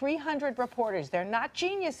 There are 300 reporters. They're not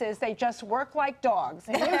geniuses, they just work like dogs.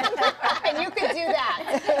 And you can do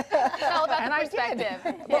that. It's all about the perspective.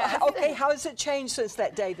 Well, okay, how has it changed since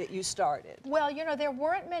that day that you started? Well, you know, there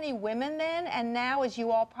weren't many women then, and now, as you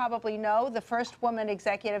all probably know, the first woman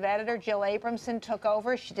executive editor, Jill Abramson, took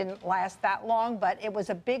over. She didn't last that long, but it was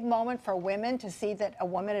a big moment for women to see that a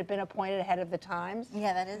woman had been appointed head of the Times.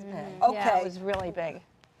 Yeah, that is big. Okay. Yeah, it was really big.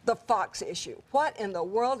 The Fox issue. What in the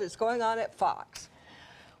world is going on at Fox?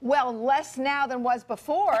 Well, less now than was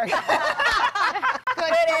before. Good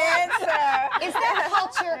answer. Is that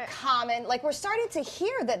culture common? Like, we're starting to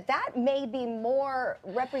hear that may be more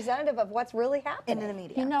representative of what's really happening in the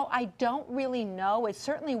media. You know, I don't really know. It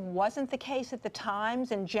certainly wasn't the case at the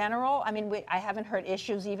Times in general. I mean, I haven't heard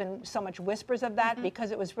issues, even so much whispers of that, because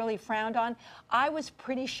it was really frowned on. I was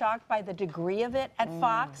pretty shocked by the degree of it at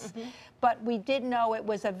Fox, but we did know it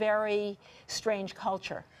was a very strange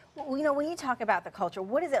culture. Well, you know, when you talk about the culture,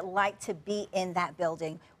 what is it like to be in that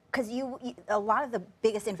building? Because a lot of the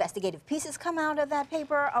biggest investigative pieces come out of that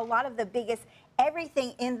paper, a lot of the biggest,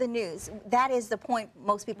 everything in the news. That is the point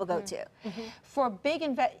most people go to. For big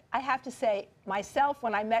I have to say, myself,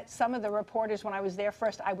 when I met some of the reporters when I was there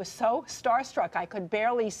first, I was so starstruck, I could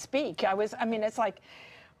barely speak. I mean, it's like,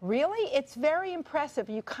 really? It's very impressive.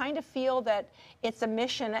 You kind of feel that it's a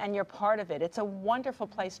mission and you're part of it. It's a wonderful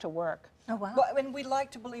place to work. Oh, wow. Well, and we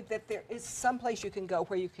like to believe that there is some place you can go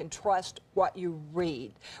where you can trust what you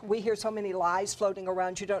read. We hear so many lies floating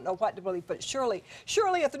around, you don't know what to believe, but surely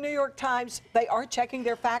at the New York Times, they are checking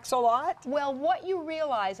their facts a lot? Well, what you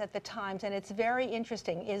realize at the Times, and it's very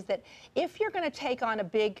interesting, is that if you're going to take on a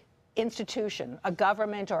big institution, a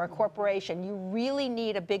government or a corporation, you really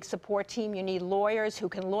need a big support team. You need lawyers who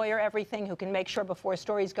can lawyer everything, who can make sure before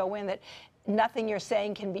stories go in that nothing you're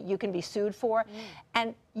saying you can be sued for.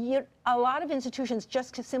 And a lot of institutions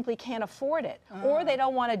just simply can't afford it, or they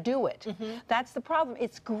don't want to do it. That's the problem.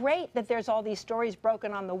 It's great that there's all these stories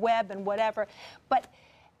broken on the web and whatever, but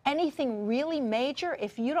anything really major,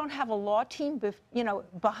 if you don't have a law team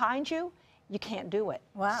behind you, you can't do it.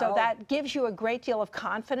 Wow. So that gives you a great deal of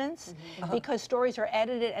confidence because stories are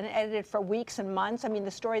edited and edited for weeks and months. I mean,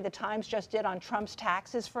 the story the Times just did on Trump's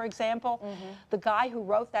taxes, for example, the guy who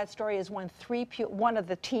wrote that story has won one of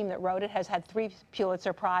the team that wrote it has had 3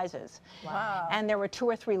 Pulitzer Prizes. Wow. And there were 2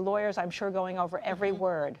 or 3 lawyers, I'm sure, going over every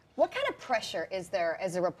word. What kind of pressure is there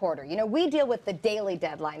as a reporter? You know, we deal with the daily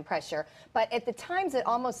deadline pressure, but at the Times it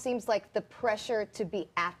almost seems like the pressure to be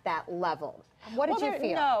at that level. What did you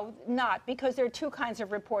feel? No, not, because there are 2 kinds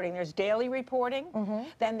of reporting. There's daily reporting,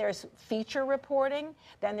 then there's feature reporting,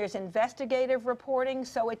 then there's investigative reporting.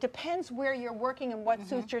 So it depends where you're working and what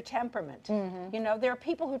suits your temperament. You know, there are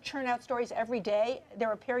people who churn out stories every day. There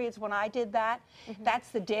were periods when I did that. That's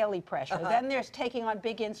the daily pressure. Then there's taking on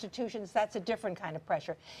big institutions. That's a different kind of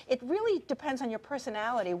pressure. It really depends on your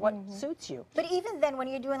personality, what suits you. But even then, when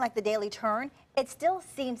you're doing like the Daily Turn, it still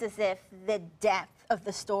seems as if the depth of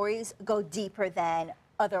the stories go deeper than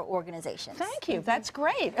other organizations. Thank you. That's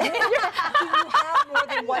great. Do you have more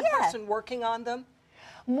than one person working on them?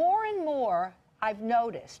 More and more, I've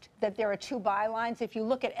noticed that there are 2 bylines. If you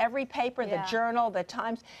look at every paper, the Journal, the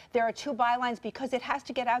Times, there are 2 bylines because it has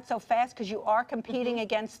to get out so fast because you are competing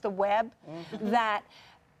against the web that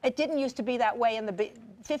it didn't used to be that way. In the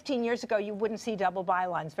 15 years ago, you wouldn't see double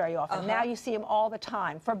bylines very often. Now you see them all the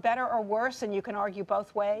time, for better or worse, and you can argue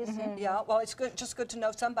both ways. Yeah, well, it's just good to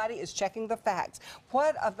know somebody is checking the facts.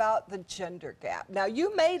 What about the gender gap? Now,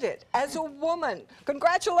 you made it as a woman.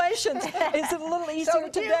 Congratulations. Is it a little easier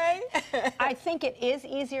today? I think it is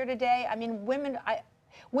easier today. I mean, women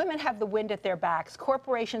have the wind at their backs.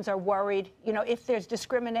 Corporations are worried. You know, if there's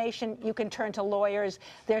discrimination, you can turn to lawyers.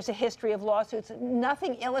 There's a history of lawsuits.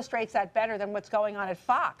 Nothing illustrates that better than what's going on at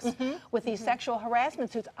Fox with these sexual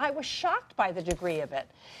harassment suits. I was shocked by the degree of it.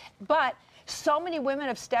 But so many women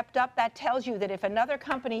have stepped up. That tells you that if another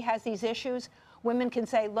company has these issues, women can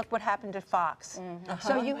say, look what happened at Fox.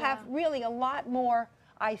 So you have really a lot more,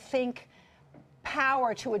 I think,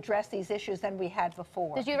 power to address these issues than we had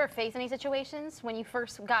before. Did you ever face any situations when you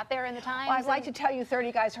first got there in the Times? Well, I'd like to tell you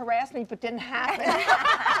 30 guys harassed me, but didn't happen.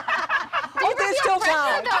 Oh, there's still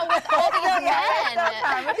time. Though, with all these men.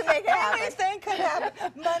 We can make it happen. Anything could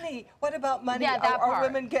happen. Money. What about money? Yeah, that are part.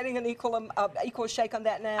 women getting an equal shake on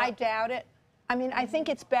that now? I doubt it. I mean, I think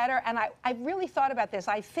it's better, and I really thought about this.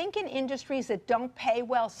 I think in industries that don't pay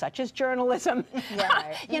well, such as journalism,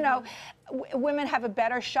 you know, women have a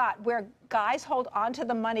better shot. Where guys hold on to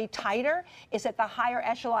the money tighter is at the higher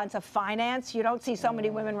echelons of finance. You don't see so many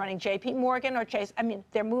women running J.P. Morgan or Chase. I mean,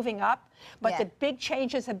 they're moving up, but the big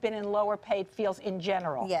changes have been in lower paid fields in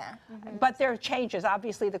general. But there are changes.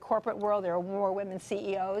 Obviously, the corporate world, there are more women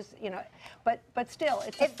CEOs, you know, but still,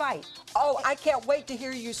 it's a fight. Oh, I can't wait to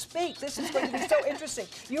hear you speak. This is going to be so interesting.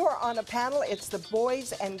 You are on a panel. It's the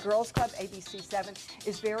Boys and Girls Club. ABC7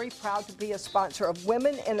 is very proud to be a sponsor of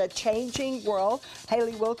Women in a Changing World.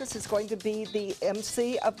 Haley Wilkes is going to be the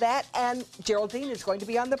MC of that, and Geraldine is going to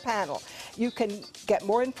be on the panel. You can get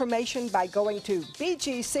more information by going to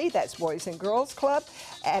BGC, that's Boys and Girls Club,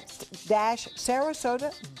 at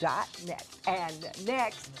 -sarasota.net. And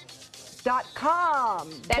next.com.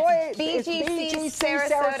 That's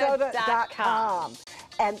BGCSarasota.com.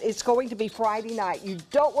 And it's going to be Friday night. You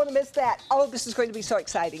don't want to miss that. Oh, this is going to be so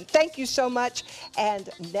exciting. Thank you so much.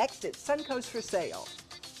 And next, it's Suncoast for sale.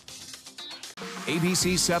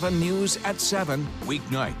 ABC 7 News at 7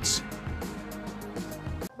 weeknights.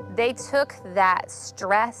 They took that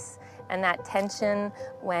stress and that tension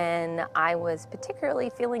when I was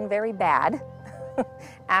particularly feeling very bad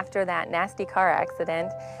after that nasty car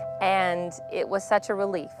accident, and it was such a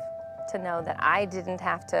relief to know that I didn't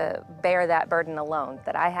have to bear that burden alone,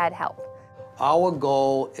 that I had help. Our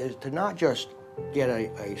goal is to not just get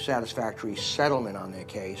a satisfactory settlement on their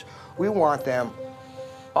case. We want them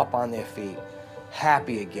up on their feet,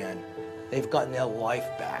 happy again. They've gotten their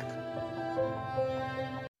life back.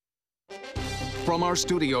 From our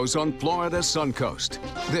studios on Florida's Suncoast,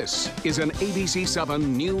 this is an ABC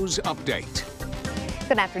 7 News Update.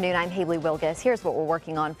 Good afternoon, I'm Haley Wilkes. Here's what we're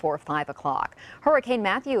working on for 5 o'clock. Hurricane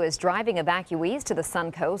Matthew is driving evacuees to the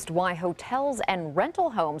Suncoast, why hotels and rental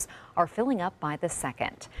homes are filling up by the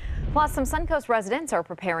second. Plus, some Suncoast residents are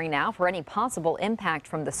preparing now for any possible impact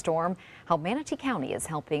from the storm, how Manatee County is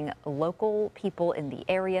helping local people in the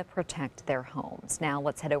area protect their homes. Now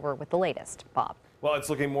let's head over with the latest. Bob. Well, it's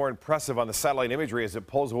looking more impressive on the satellite imagery as it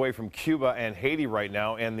pulls away from Cuba and Haiti right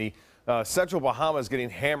now, and the Central Bahamas getting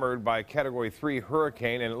hammered by a Category 3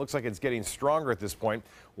 hurricane, and it looks like it's getting stronger at this point.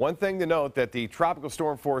 One thing to note that the tropical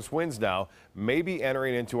storm force winds now may be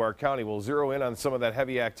entering into our county. We'll zero in on some of that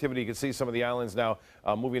heavy activity. You can see some of the islands now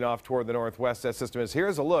moving off toward the northwest. That system is.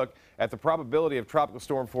 Here's a look at the probability of tropical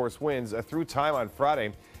storm force winds through time on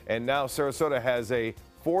Friday. And now Sarasota has a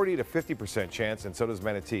 40 to 50% chance, and so does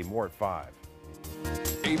Manatee. More at 5.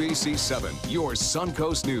 ABC 7, your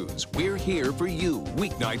Suncoast News. We're here for you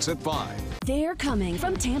weeknights at 5. They're coming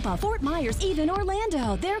from Tampa, Fort Myers, even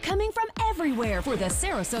Orlando. They're coming from everywhere for the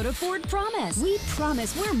Sarasota Ford Promise. We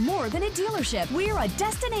promise we're more than a dealership. We're a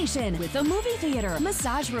destination with a movie theater,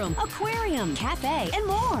 massage room, aquarium, cafe, and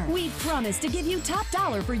more. We promise to give you top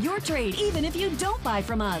dollar for your trade, even if you don't buy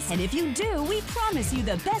from us. And if you do, we promise you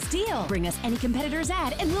the best deal. Bring us any competitor's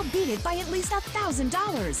ad and we'll beat it by at least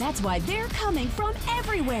 $1,000. That's why they're coming from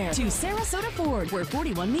everywhere to Sarasota Ford, where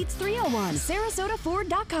 41 meets 301.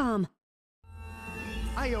 SarasotaFord.com.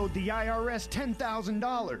 I owed the IRS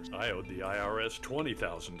 $10,000. I owed the IRS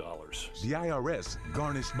 $20,000. The IRS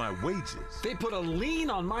garnished my wages. They put a lien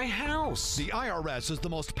on my house. The IRS is the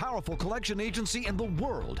most powerful collection agency in the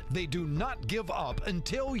world. They do not give up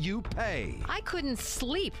until you pay. I couldn't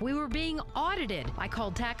sleep. We were being audited. I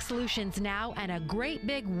called Tax Solutions Now, and a great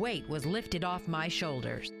big weight was lifted off my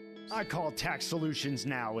shoulders. I called Tax Solutions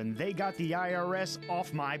Now, and they got the IRS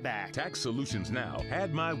off my back. Tax Solutions Now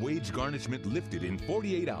had my wage garnishment lifted in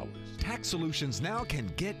 48 hours. Tax Solutions Now can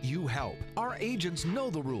get you help. Our agents know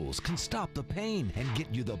the rules, can stop the pain, and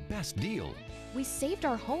get you the best deal. We saved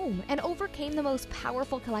our home and overcame the most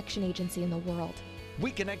powerful collection agency in the world.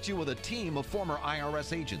 We connect you with a team of former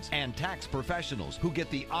IRS agents and tax professionals who get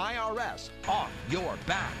the IRS off your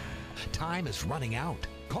back. Time is running out.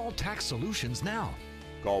 Call Tax Solutions now.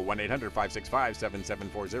 Call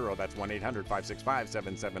 1-800-565-7740. That's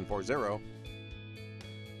 1-800-565-7740.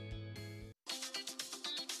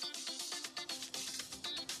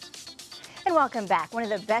 And welcome back. One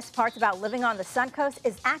of the best parts about living on the Suncoast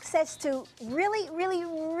is access to really, really,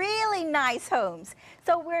 really nice homes.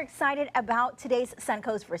 So we're excited about today's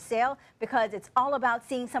Suncoast for Sale because it's all about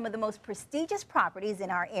seeing some of the most prestigious properties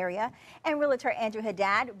in our area. And Realtor Andrew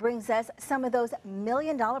Haddad brings us some of those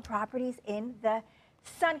million-dollar properties in the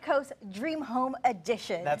Suncoast Dream Home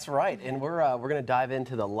Edition. That's right, and we're going to dive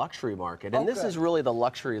into the luxury market, and this is really the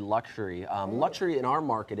luxury. Luxury in our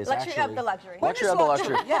market is luxury actually of the luxury. Luxury of the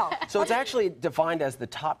luxury. Yeah. So it's actually defined as the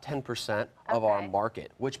top 10% of our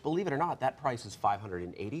market, which, believe it or not, that price is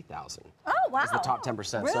 $580,000. Oh wow! Is the top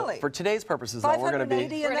 10%. Really? So for today's purposes, though, we're going to be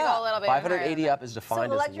go a little bit 580 up is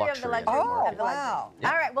defined as luxury. Of the luxury. Oh wow!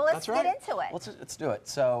 All right, well let's get into it. Let's do it.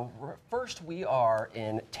 So first we are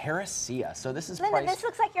in Terracea. So this is Linda, this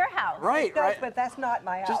looks like your house. Right, right. But that's not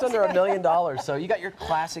my house. Just under $1 million. So you got your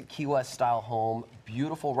classic Key West style home,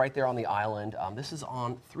 beautiful right there on the island. This is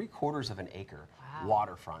on 3/4 of an acre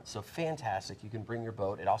waterfront. So fantastic. You can bring your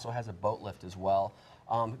boat. It also has a boat lift as well.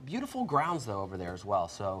 Beautiful grounds though over there as well.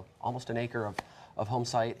 So almost an acre of home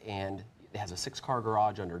site, and it has a 6-car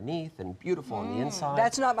garage underneath and beautiful on the inside.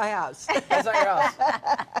 That's not my house. That's not your house.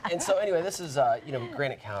 And so anyway, this is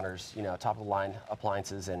granite counters, top of the line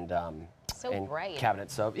appliances and bright.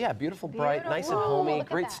 cabinets. So yeah, beautiful, bright, nice and homey,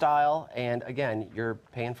 great style. And again, you're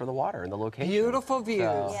paying for the water and the location. Beautiful views.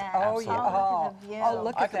 So,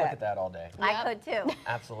 Look I at could look at that all day. I could too.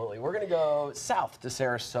 Absolutely. We're going to go south to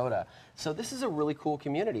Sarasota. So this is a really cool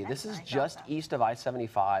community. This is just east of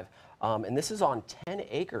I-75, and this is on 10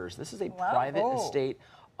 acres. This is a private estate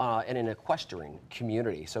and an equestrian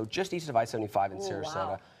community. So just east of I-75 in Sarasota.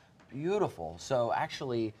 Wow. Beautiful. So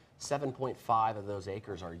actually, 7.5 of those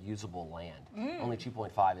acres are usable land. Only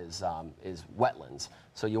 2.5 is wetlands.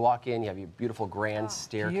 So you walk in, you have your beautiful grand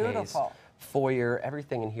staircase, foyer.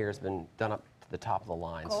 Everything in here has been done up to the top of the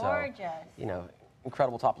line. Gorgeous. So,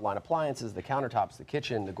 incredible top of the line appliances, the countertops, the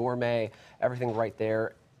kitchen, the gourmet, everything right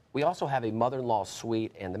there. We also have a mother-in-law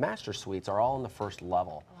suite, and the master suites are all on the first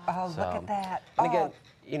level. Oh, so, look at that. And again,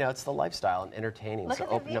 it's the lifestyle and entertaining. So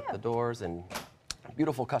open up the doors and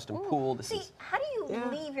beautiful custom pool. This is how do you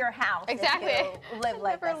leave your house? Exactly. If you live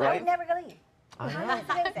like this. I would never leave. I know.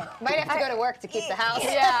 Might have to go to work to keep the house.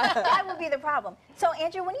 Yeah, that would be the problem. So,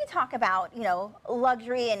 Andrew, when you talk about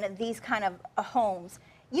luxury and these kind of homes,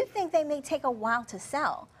 you think they may take a while to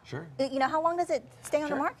sell. Sure. How long does it stay on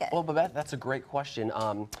the market? Well, Babette, that's a great question.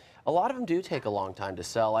 A lot of them do take a long time to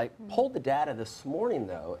sell. I pulled the data this morning,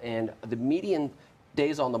 though, and the median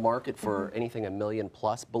days on the market for anything $1 million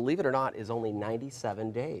plus, believe it or not, is only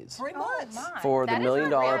 97 days. 3 months. For the $1 million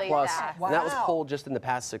plus. Fast. And that was pulled just in the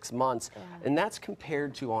past 6 months. And that's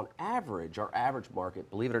compared to, on average, our average market,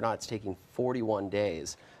 believe it or not, it's taking 41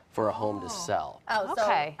 days. for a home to sell. Oh,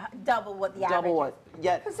 Okay. so double what the average Double what?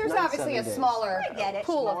 Yeah. Because there's obviously a smaller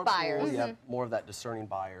pool of buyers. You have more of that discerning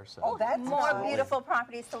buyer. So. Oh, that's more beautiful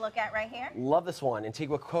properties to look at right here. Love this one,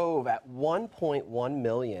 Antigua Cove at $1.1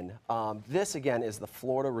 million. This again is the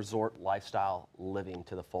Florida resort lifestyle living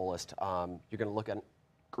to the fullest. You're going to look at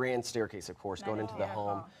grand staircase, of course, going into the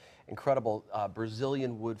home. Incredible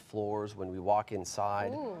Brazilian wood floors when we walk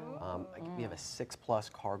inside. We have a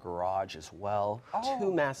 6+ car garage as well.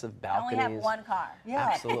 2 massive balconies. I only have 1 car.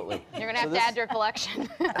 Yeah. Absolutely. You're going to have to add to your collection.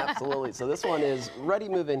 Absolutely. So this one is ready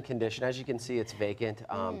move-in condition. As you can see, it's vacant.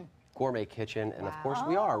 Gourmet kitchen, and of course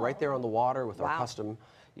we are right there on the water with our custom,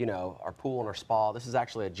 you know, our pool and our spa. This is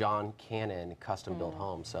actually a John Cannon custom-built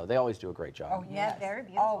home, so they always do a great job. Oh, yeah, very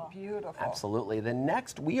beautiful. Oh, beautiful. Absolutely. The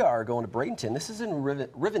next, we are going to Bradenton. This is in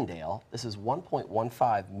Rivendell. This is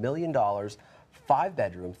 $1.15 million,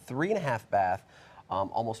 5-bedroom, 3.5 bath,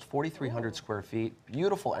 almost 4,300 square feet.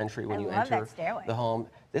 Beautiful entry when you enter the home.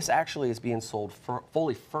 This actually is being sold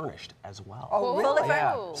fully furnished as well. Oh, really?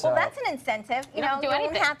 Yeah. Well, that's an incentive. You know, you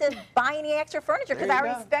don't have to buy any extra furniture because I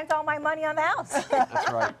already spent all my money on the house. That's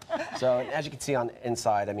right. So as you can see on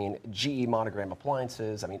inside, I mean, GE monogram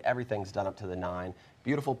appliances. I mean, everything's done up to the 9.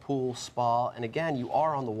 Beautiful pool, spa, and again, you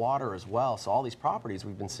are on the water as well. So all these properties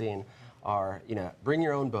we've been seeing are, you know, bring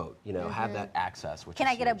your own boat. You know, have that access. Which Can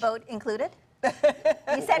I get a boat included?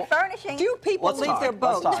 You said furnishing. Do people leave their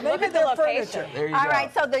boats? Maybe their furniture. There you All go.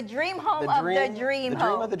 right, so the dream home of the dream home. The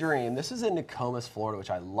dream of the dream. This is in Nokomis, Florida,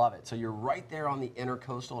 which I love it. So you're right there on the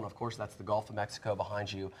intercoastal, and of course that's the Gulf of Mexico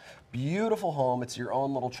behind you. Beautiful home. It's your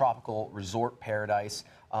own little tropical resort paradise.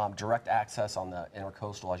 Direct access on the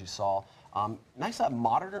intercoastal, as you saw. Nice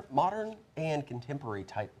modern and contemporary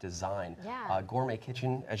type design. Yeah. Gourmet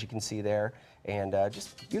kitchen, as you can see there. And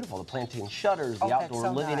just beautiful, the plantain shutters, the outdoor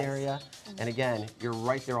living area. And again, you're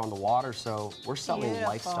right there on the water, so we're selling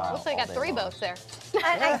lifestyle. Looks like I got 3 boats there.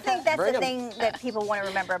 I think that's the thing that people want to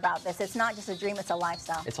remember about this. It's not just a dream, it's a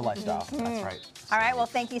lifestyle. It's a lifestyle, that's right. All right, well,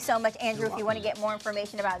 thank you so much, Andrew. If you want to get more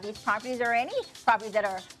information about these properties or any properties that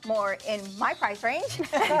are more in my price range, you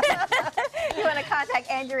want to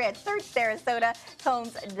contact Andrew at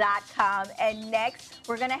searchsarasotahomes.com. And next,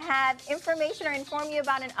 we're going to have information or inform you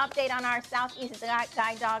about an update on our Southeast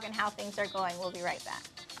Guide Dog and how things are going. We'll be right back.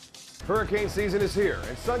 Hurricane season is here,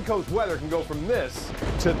 and Suncoast weather can go from this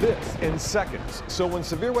to this in seconds. So when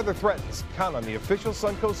severe weather threatens, count on the official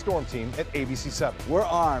Suncoast Storm Team at ABC7. We're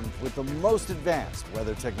armed with the most advanced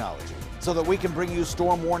weather technology so that we can bring you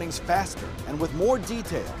storm warnings faster and with more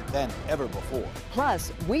detail than ever before.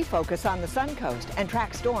 Plus, we focus on the Suncoast and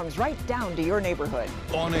track storms right down to your neighborhood.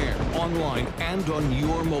 On air, online, and on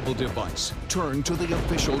your mobile device. Turn to the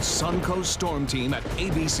official Suncoast Storm Team at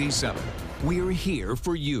ABC7. We're here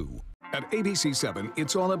for you. At ABC7,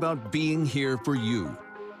 it's all about being here for you.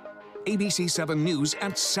 ABC7 News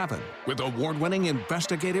at 7 with award-winning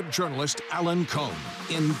investigative journalist Alan Cohn.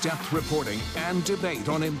 In-depth reporting and debate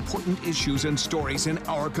on important issues and stories in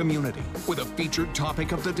our community with a featured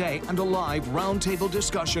topic of the day and a live roundtable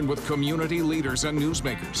discussion with community leaders and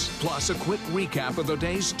newsmakers. Plus a quick recap of the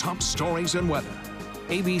day's top stories and weather.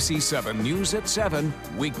 ABC7 News at 7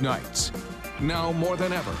 weeknights. Now more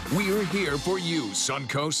than ever, we're here for you,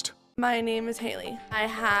 Suncoast. My name is Haley. I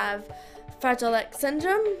have Fragile X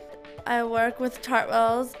syndrome. I work with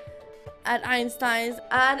Chartwells at Einstein's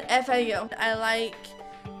and FAU. I like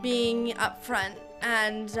being up front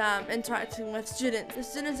and interacting with students. The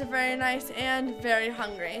students are very nice and very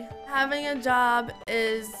hungry. Having a job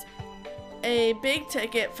is a big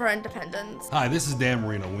ticket for independence. Hi, this is Dan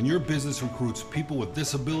Marino. When your business recruits people with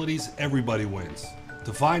disabilities, everybody wins.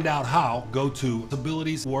 To find out how, go to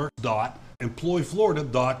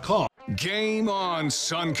disabilitieswork.employflorida.com. Game on,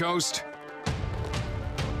 Suncoast.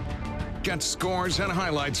 Get scores and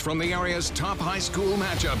highlights from the area's top high school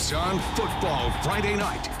matchups on Football Friday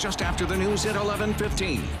night, just after the news at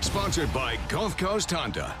 11:15. Sponsored by Gulf Coast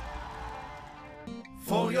Honda.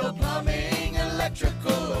 For your plumbing,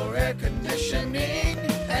 electrical, or air conditioning,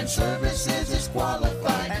 and services is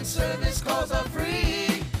qualified, and service calls are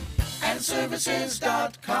free. And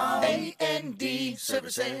services.com, AND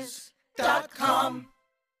services.com.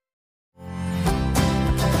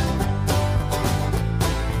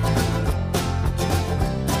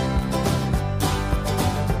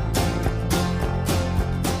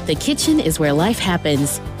 The kitchen is where life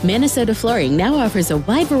happens. Minnesota Flooring now offers a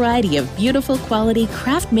wide variety of beautiful quality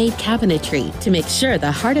craft-made cabinetry to make sure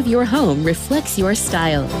the heart of your home reflects your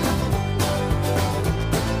style.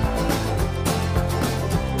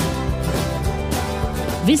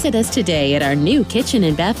 Visit us today at our new kitchen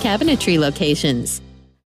and bath cabinetry locations.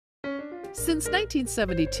 Since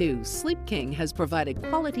 1972, Sleep King has provided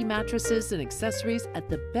quality mattresses and accessories at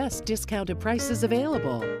the best discounted prices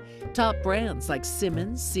available. Top brands like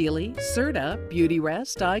Simmons, Sealy, Serta,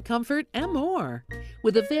 Beautyrest, iComfort, and more.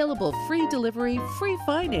 With available free delivery, free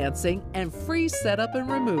financing, and free setup and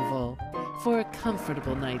removal. For a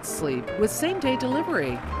comfortable night's sleep with same-day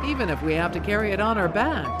delivery, even if we have to carry it on our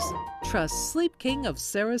backs. Trust Sleep King of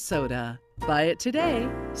Sarasota. Buy it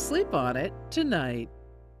today, sleep on it tonight.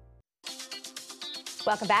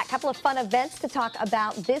 Welcome back. A couple of fun events to talk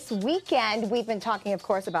about this weekend. We've been talking, of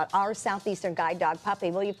course, about our Southeastern guide dog puppy.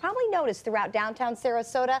 Well, you've probably noticed throughout downtown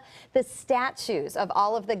Sarasota the statues of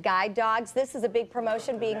all of the guide dogs. This is a big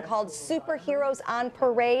promotion being called Superheroes on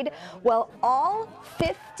Parade. Well, all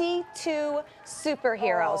 52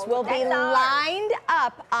 superheroes will be lined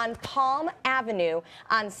up on Palm Avenue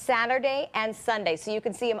on Saturday and Sunday. So you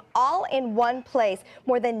can see them all in one place.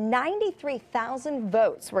 More than 93,000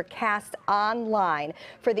 votes were cast online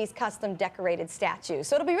for these custom decorated statues.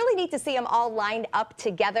 So it'll be really neat to see them all lined up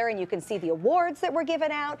together, and you can see the awards that were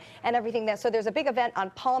given out and everything there. So there's a big event on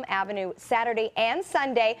Palm Avenue Saturday and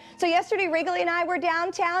Sunday. So yesterday, Wrigley and I were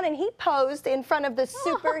downtown, and he posed in front of the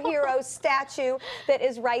superhero statue that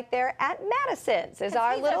is right there at Madison's. Is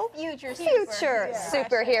our little future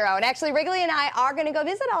superhero. And actually, Wrigley and I are going to go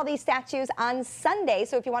visit all these statues on Sunday.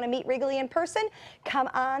 So if you want to meet Wrigley in person, come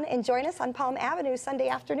on and join us on Palm Avenue Sunday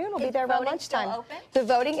afternoon. We'll be there around lunchtime. The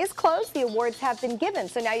voting is closed. The awards have been given.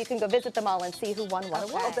 So now you can go visit them all and see who won what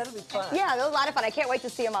award. Oh, that'll be fun. Yeah, a lot of fun. I can't wait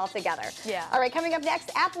to see them all together. Yeah. All right, coming up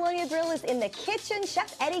next, Apollonia Grill is in the kitchen.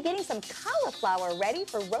 Chef Eddie getting some cauliflower ready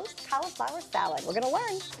for roast cauliflower salad. We're going to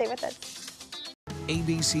learn. Stay with us.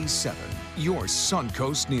 ABC 7, your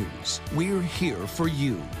Suncoast News. We're here for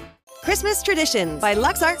you. Christmas Traditions by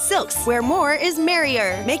LuxArt Silks, where more is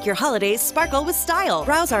merrier. Make your holidays sparkle with style.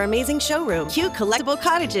 Browse our amazing showroom, cute collectible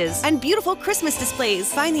cottages, and beautiful Christmas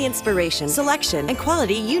displays. Find the inspiration, selection, and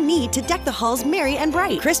quality you need to deck the halls merry and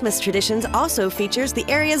bright. Christmas Traditions also features the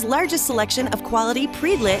area's largest selection of quality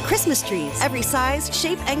pre-lit Christmas trees, every size,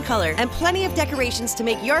 shape, and color, and plenty of decorations to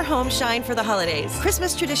make your home shine for the holidays.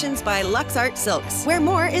 Christmas Traditions by LuxArt Silks, where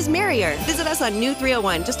more is merrier. Visit us on New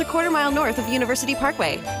 301, just a quarter-mile north of University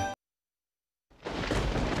Parkway.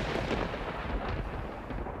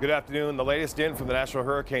 Good afternoon. The latest in from the National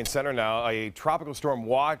Hurricane Center now. A tropical storm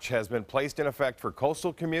watch has been placed in effect for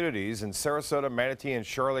coastal communities in Sarasota, Manatee, and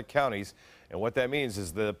Charlotte counties. And what that means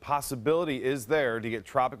is the possibility is there to get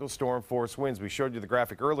tropical storm force winds. We showed you the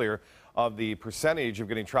graphic earlier of the percentage of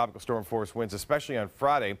getting tropical storm force winds, especially on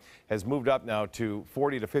Friday, has moved up now to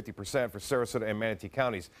 40 to 50% for Sarasota and Manatee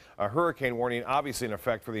counties. A hurricane warning obviously in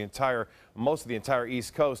effect for most of the entire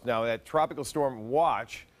East Coast. Now that tropical storm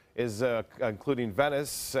watch is including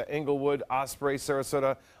Venice, Inglewood, Osprey,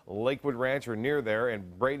 Sarasota, Lakewood Ranch are near there, and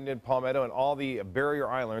Bradenton, Palmetto, and all the barrier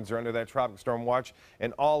islands are under that tropical storm watch,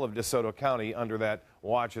 and all of DeSoto County under that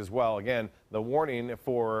watch as well. Again, the warning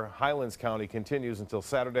for Highlands County continues until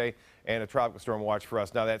Saturday, and a tropical storm watch for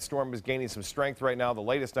us. Now that storm is gaining some strength right now. The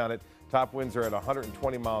latest on it, top winds are at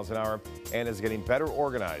 120 miles an hour and is getting better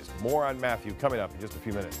organized. More on Matthew coming up in just a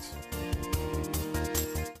few minutes.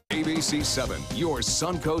 ABC 7, your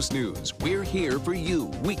Suncoast News. We're here for you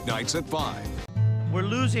weeknights at 5. We're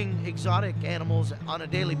losing exotic animals on a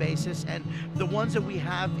daily basis, and the ones that we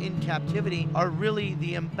have in captivity are really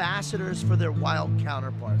the ambassadors for their wild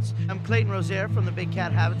counterparts. I'm Clayton Rozier from the Big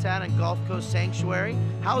Cat Habitat and Gulf Coast Sanctuary,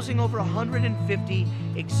 housing over 150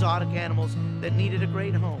 exotic animals that needed a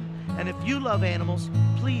great home. And if you love animals,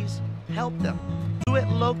 please help them. Do it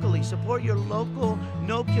locally. Support your local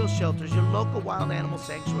no-kill shelters, your local wild animal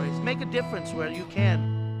sanctuaries. Make a difference where you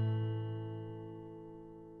can.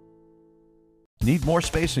 Need more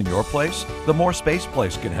space in your place? The More Space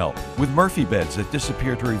Place can help. With Murphy beds that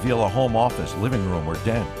disappear to reveal a home office, living room, or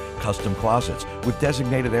den. Custom closets with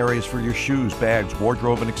designated areas for your shoes, bags,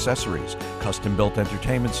 wardrobe, and accessories. Custom-built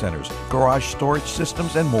entertainment centers, garage storage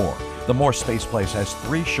systems, and more. The More Space Place has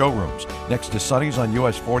 3 showrooms next to Sunny's on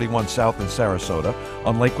US 41 South in Sarasota,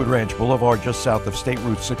 on Lakewood Ranch Boulevard just south of State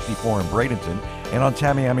Route 64 in Bradenton, and on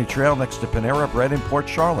Tamiami Trail next to Panera Bread in Port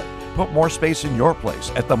Charlotte. Put more space in your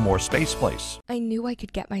place at the More Space Place. I knew I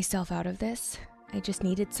could get myself out of this. I just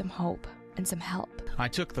needed some hope and some help. I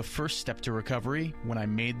took the first step to recovery when I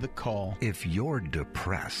made the call. If you're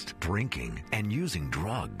depressed, drinking, and using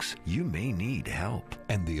drugs, you may need help.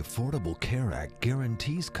 And the Affordable Care Act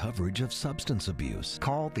guarantees coverage of substance abuse.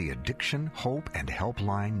 Call the Addiction, Hope, and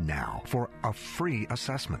Helpline now for a free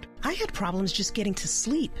assessment. I had problems just getting to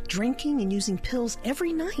sleep, drinking and using pills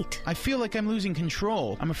every night. I feel like I'm losing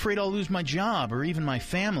control. I'm afraid I'll lose my job or even my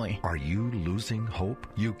family. Are you losing hope?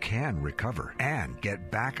 You can recover and get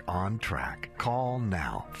back on track. track. Call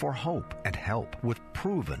now for hope and help with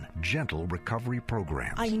proven, gentle recovery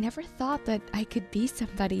programs. I never thought that I could be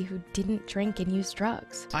somebody who didn't drink and use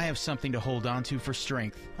drugs. I have something to hold on to for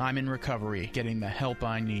strength. I'm in recovery, getting the help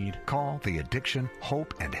I need. Call the Addiction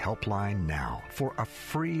Hope and Helpline now for a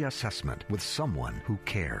free assessment with someone who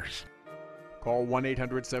cares. Call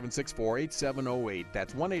 1-800-764-8708.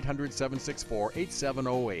 That's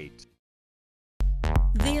 1-800-764-8708.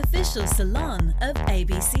 The official salon of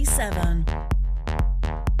ABC7.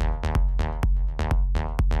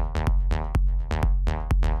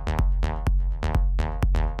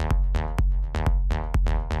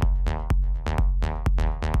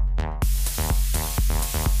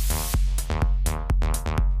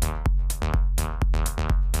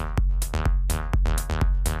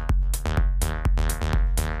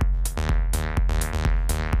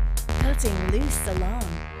 Cutting Loose Salon.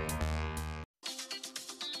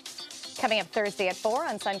 Coming up Thursday at 4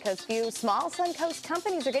 on Suncoast View, small Suncoast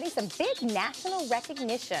companies are getting some big national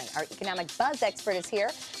recognition. Our economic buzz expert is here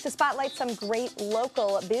to spotlight some great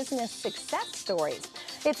local business success stories.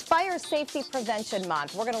 It's Fire Safety Prevention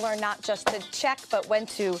Month. We're going to learn not just to check, but when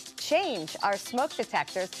to change our smoke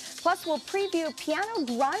detectors. Plus, we'll preview Piano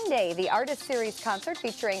Grande, the Artist Series concert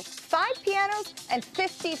featuring 5 pianos and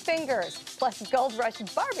 50 fingers. Plus, Gold Rush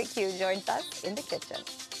Barbecue joins us in the kitchen.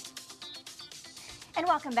 And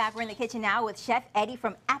welcome back. We're in the kitchen now with Chef Eddie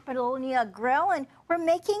from Apollonia Grill, and we're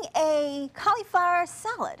making a cauliflower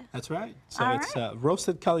salad. That's right. So it's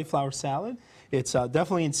roasted cauliflower salad. It's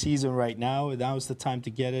definitely in season right now. Now is the time to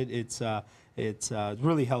get it. It's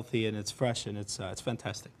really healthy and it's fresh and it's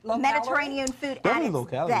fantastic. Mediterranean food at Definitely its low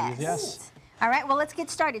calories, best. yes. All right, well, let's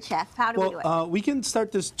get started, Chef. How do we do it? We can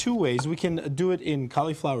start this 2 ways. We can do it in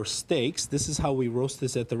cauliflower steaks. This is how we roast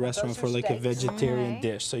this at the restaurant for like a vegetarian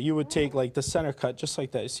dish. So you would take like the center cut, just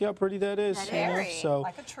like that. You see how pretty that is? So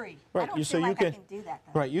like a tree. right, I so don't you feel can I can do that,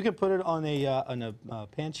 though. right. You can put it on a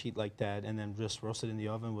pan sheet like that, and then just roast it in the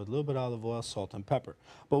oven with a little bit of olive oil, salt, and pepper.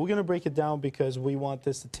 But we're gonna break it down because we want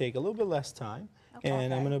this to take a little bit less time.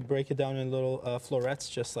 And I'm going to break it down in little florets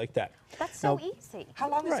just like that. That's so easy. How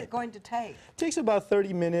long is it going to take? It takes about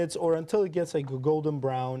 30 minutes or until it gets like golden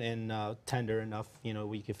brown and tender enough, you know,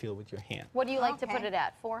 where you can feel it with your hand. What do you like to put it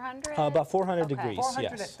at? 400? About 400 degrees, 400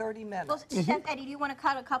 yes. at 30 minutes. Well, Chef Eddie, do you want to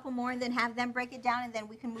cut a couple more and then have them break it down and then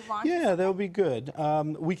we can move on? Yeah, that would be good.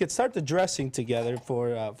 We could start the dressing together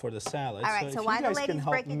for the salad. All right, so while the ladies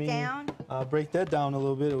break it down. Break that down a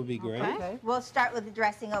little bit, it would be great. Okay. We'll start with the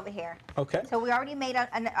dressing over here. Okay. So we already made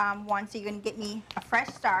one, so you're going to get me a fresh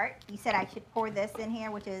start. You said I should pour this in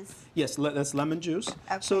here, which is? Yes, that's lemon juice.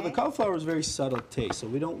 Okay. So the cauliflower is very subtle taste, so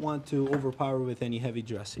we don't want to overpower with any heavy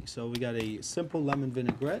dressing. So we got a simple lemon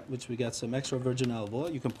vinaigrette, which we got some extra virgin olive oil.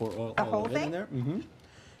 You can pour all of it in there.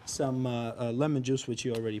 Some lemon juice, which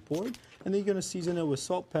you already poured. And then you're going to season it with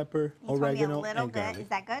salt, pepper, oregano, and garlic. Is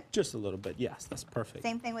that good? Just a little bit, yes, that's perfect.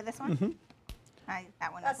 Same thing with this one?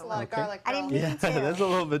 That one That's a lot of garlic. I didn't mean to. That's a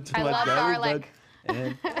little bit too much garlic.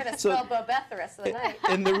 And I'm going to spell Bobette the rest of the night.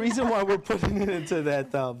 And the reason why we're putting it into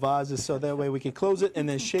that vase is so that way we can close it and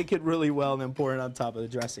then shake it really well and then pour it on top of the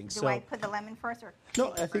dressing. Do I put the lemon first? Or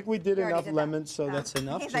no, I think we did enough lemon, so that's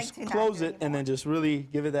enough. Just close it and then just really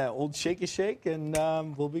give it that old shaky shake and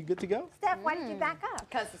we'll be good to go. Steph, why did you back up?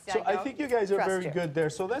 Because so I think you guys are very good there.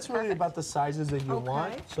 So that's really about the sizes that you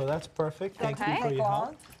want. So that's perfect. Thank you for your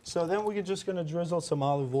help. So then we're just going to drizzle some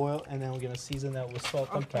olive oil and then we're going to season that with salt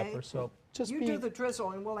and pepper. So you do the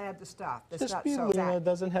drizzle and we'll add the stuff. Just be a little, it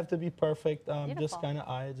doesn't have to be perfect. Just kind of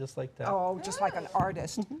eye it just like that. Oh, just like an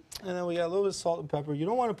artist. And then we got a little bit of salt and pepper. You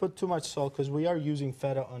don't want to put too much salt because we are using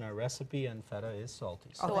feta on our recipe and feta is salty.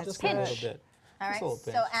 So just a little bit. All right,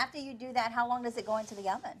 so after you do that, how long does it go into the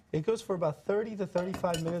oven? It goes for about 30 to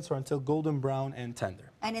 35 minutes or until golden brown and tender.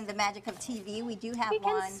 And in the magic of TV, we do have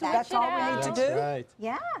one. That's all we need to do? That's right.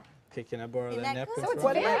 Yeah. Okay, can I borrow that napkin? So it's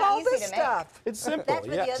what about all this stuff? It's simple, That's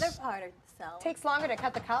for the other part of the salad. Takes longer to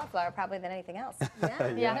cut the cauliflower probably than anything else.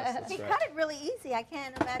 Yeah. He cut it really easy. I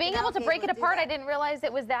can't imagine. Being able to break it apart, I didn't realize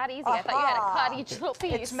it was that easy. I thought you had to cut each little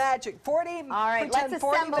piece. It's magic. 40. All right, let's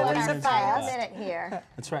assemble in our final minute here.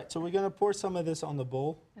 That's right. So we're going to pour some of this on the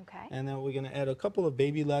bowl. Okay. And then we're going to add a couple of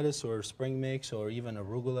baby lettuce or spring mix or even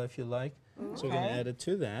arugula if you like. So we're going to add it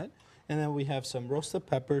to that. And then we have some roasted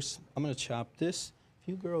peppers. I'm going to chop this. If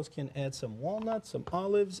you girls can add some walnuts, some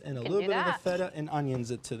olives, and a little bit of the feta and onions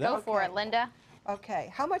to that. Go for it, Linda.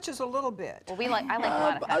 Okay. How much is a little bit? Well, I like a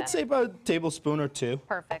lot of feta. I'd say about a tablespoon or 2.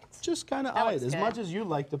 Perfect. Just kind of eye it as much as you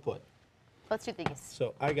like to put. Let's do these.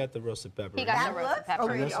 So I got the roasted pepper. He got the roasted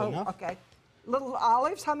pepper. That's enough. Okay. Little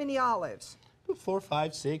olives? How many olives? 4,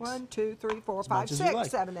 5, 6. 1, 2, 3, 4, as 5, much as you 6,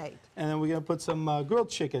 like. 7, 8. And then we're going to put some grilled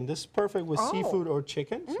chicken. This is perfect with seafood or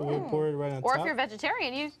chicken. So we'll pour it right on Or top. if you're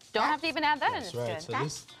vegetarian, you don't have to even add that in. That's right. So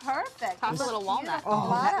this, Perfect. Toss a little walnut. A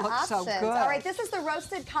lot that of looks so options. good. All right, this is the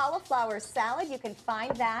roasted cauliflower salad. You can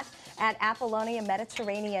find that at Apollonia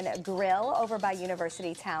Mediterranean Grill over by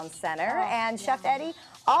University Town Center. And Chef Eddie,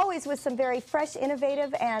 always with some very fresh,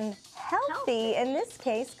 innovative, and healthy, in this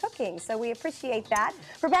case, cooking. So we appreciate that.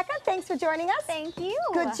 Rebecca, thanks for joining us. Thank you.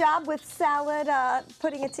 Good job with salad,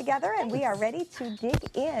 putting it together, and we are ready to dig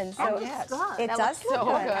in. So it does look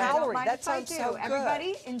good. Calorie. Mind That if I sounds do. so good.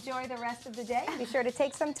 Everybody, enjoy the rest of the day. Be sure to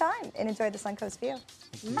take some time and enjoy the Suncoast view.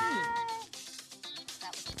 Bye.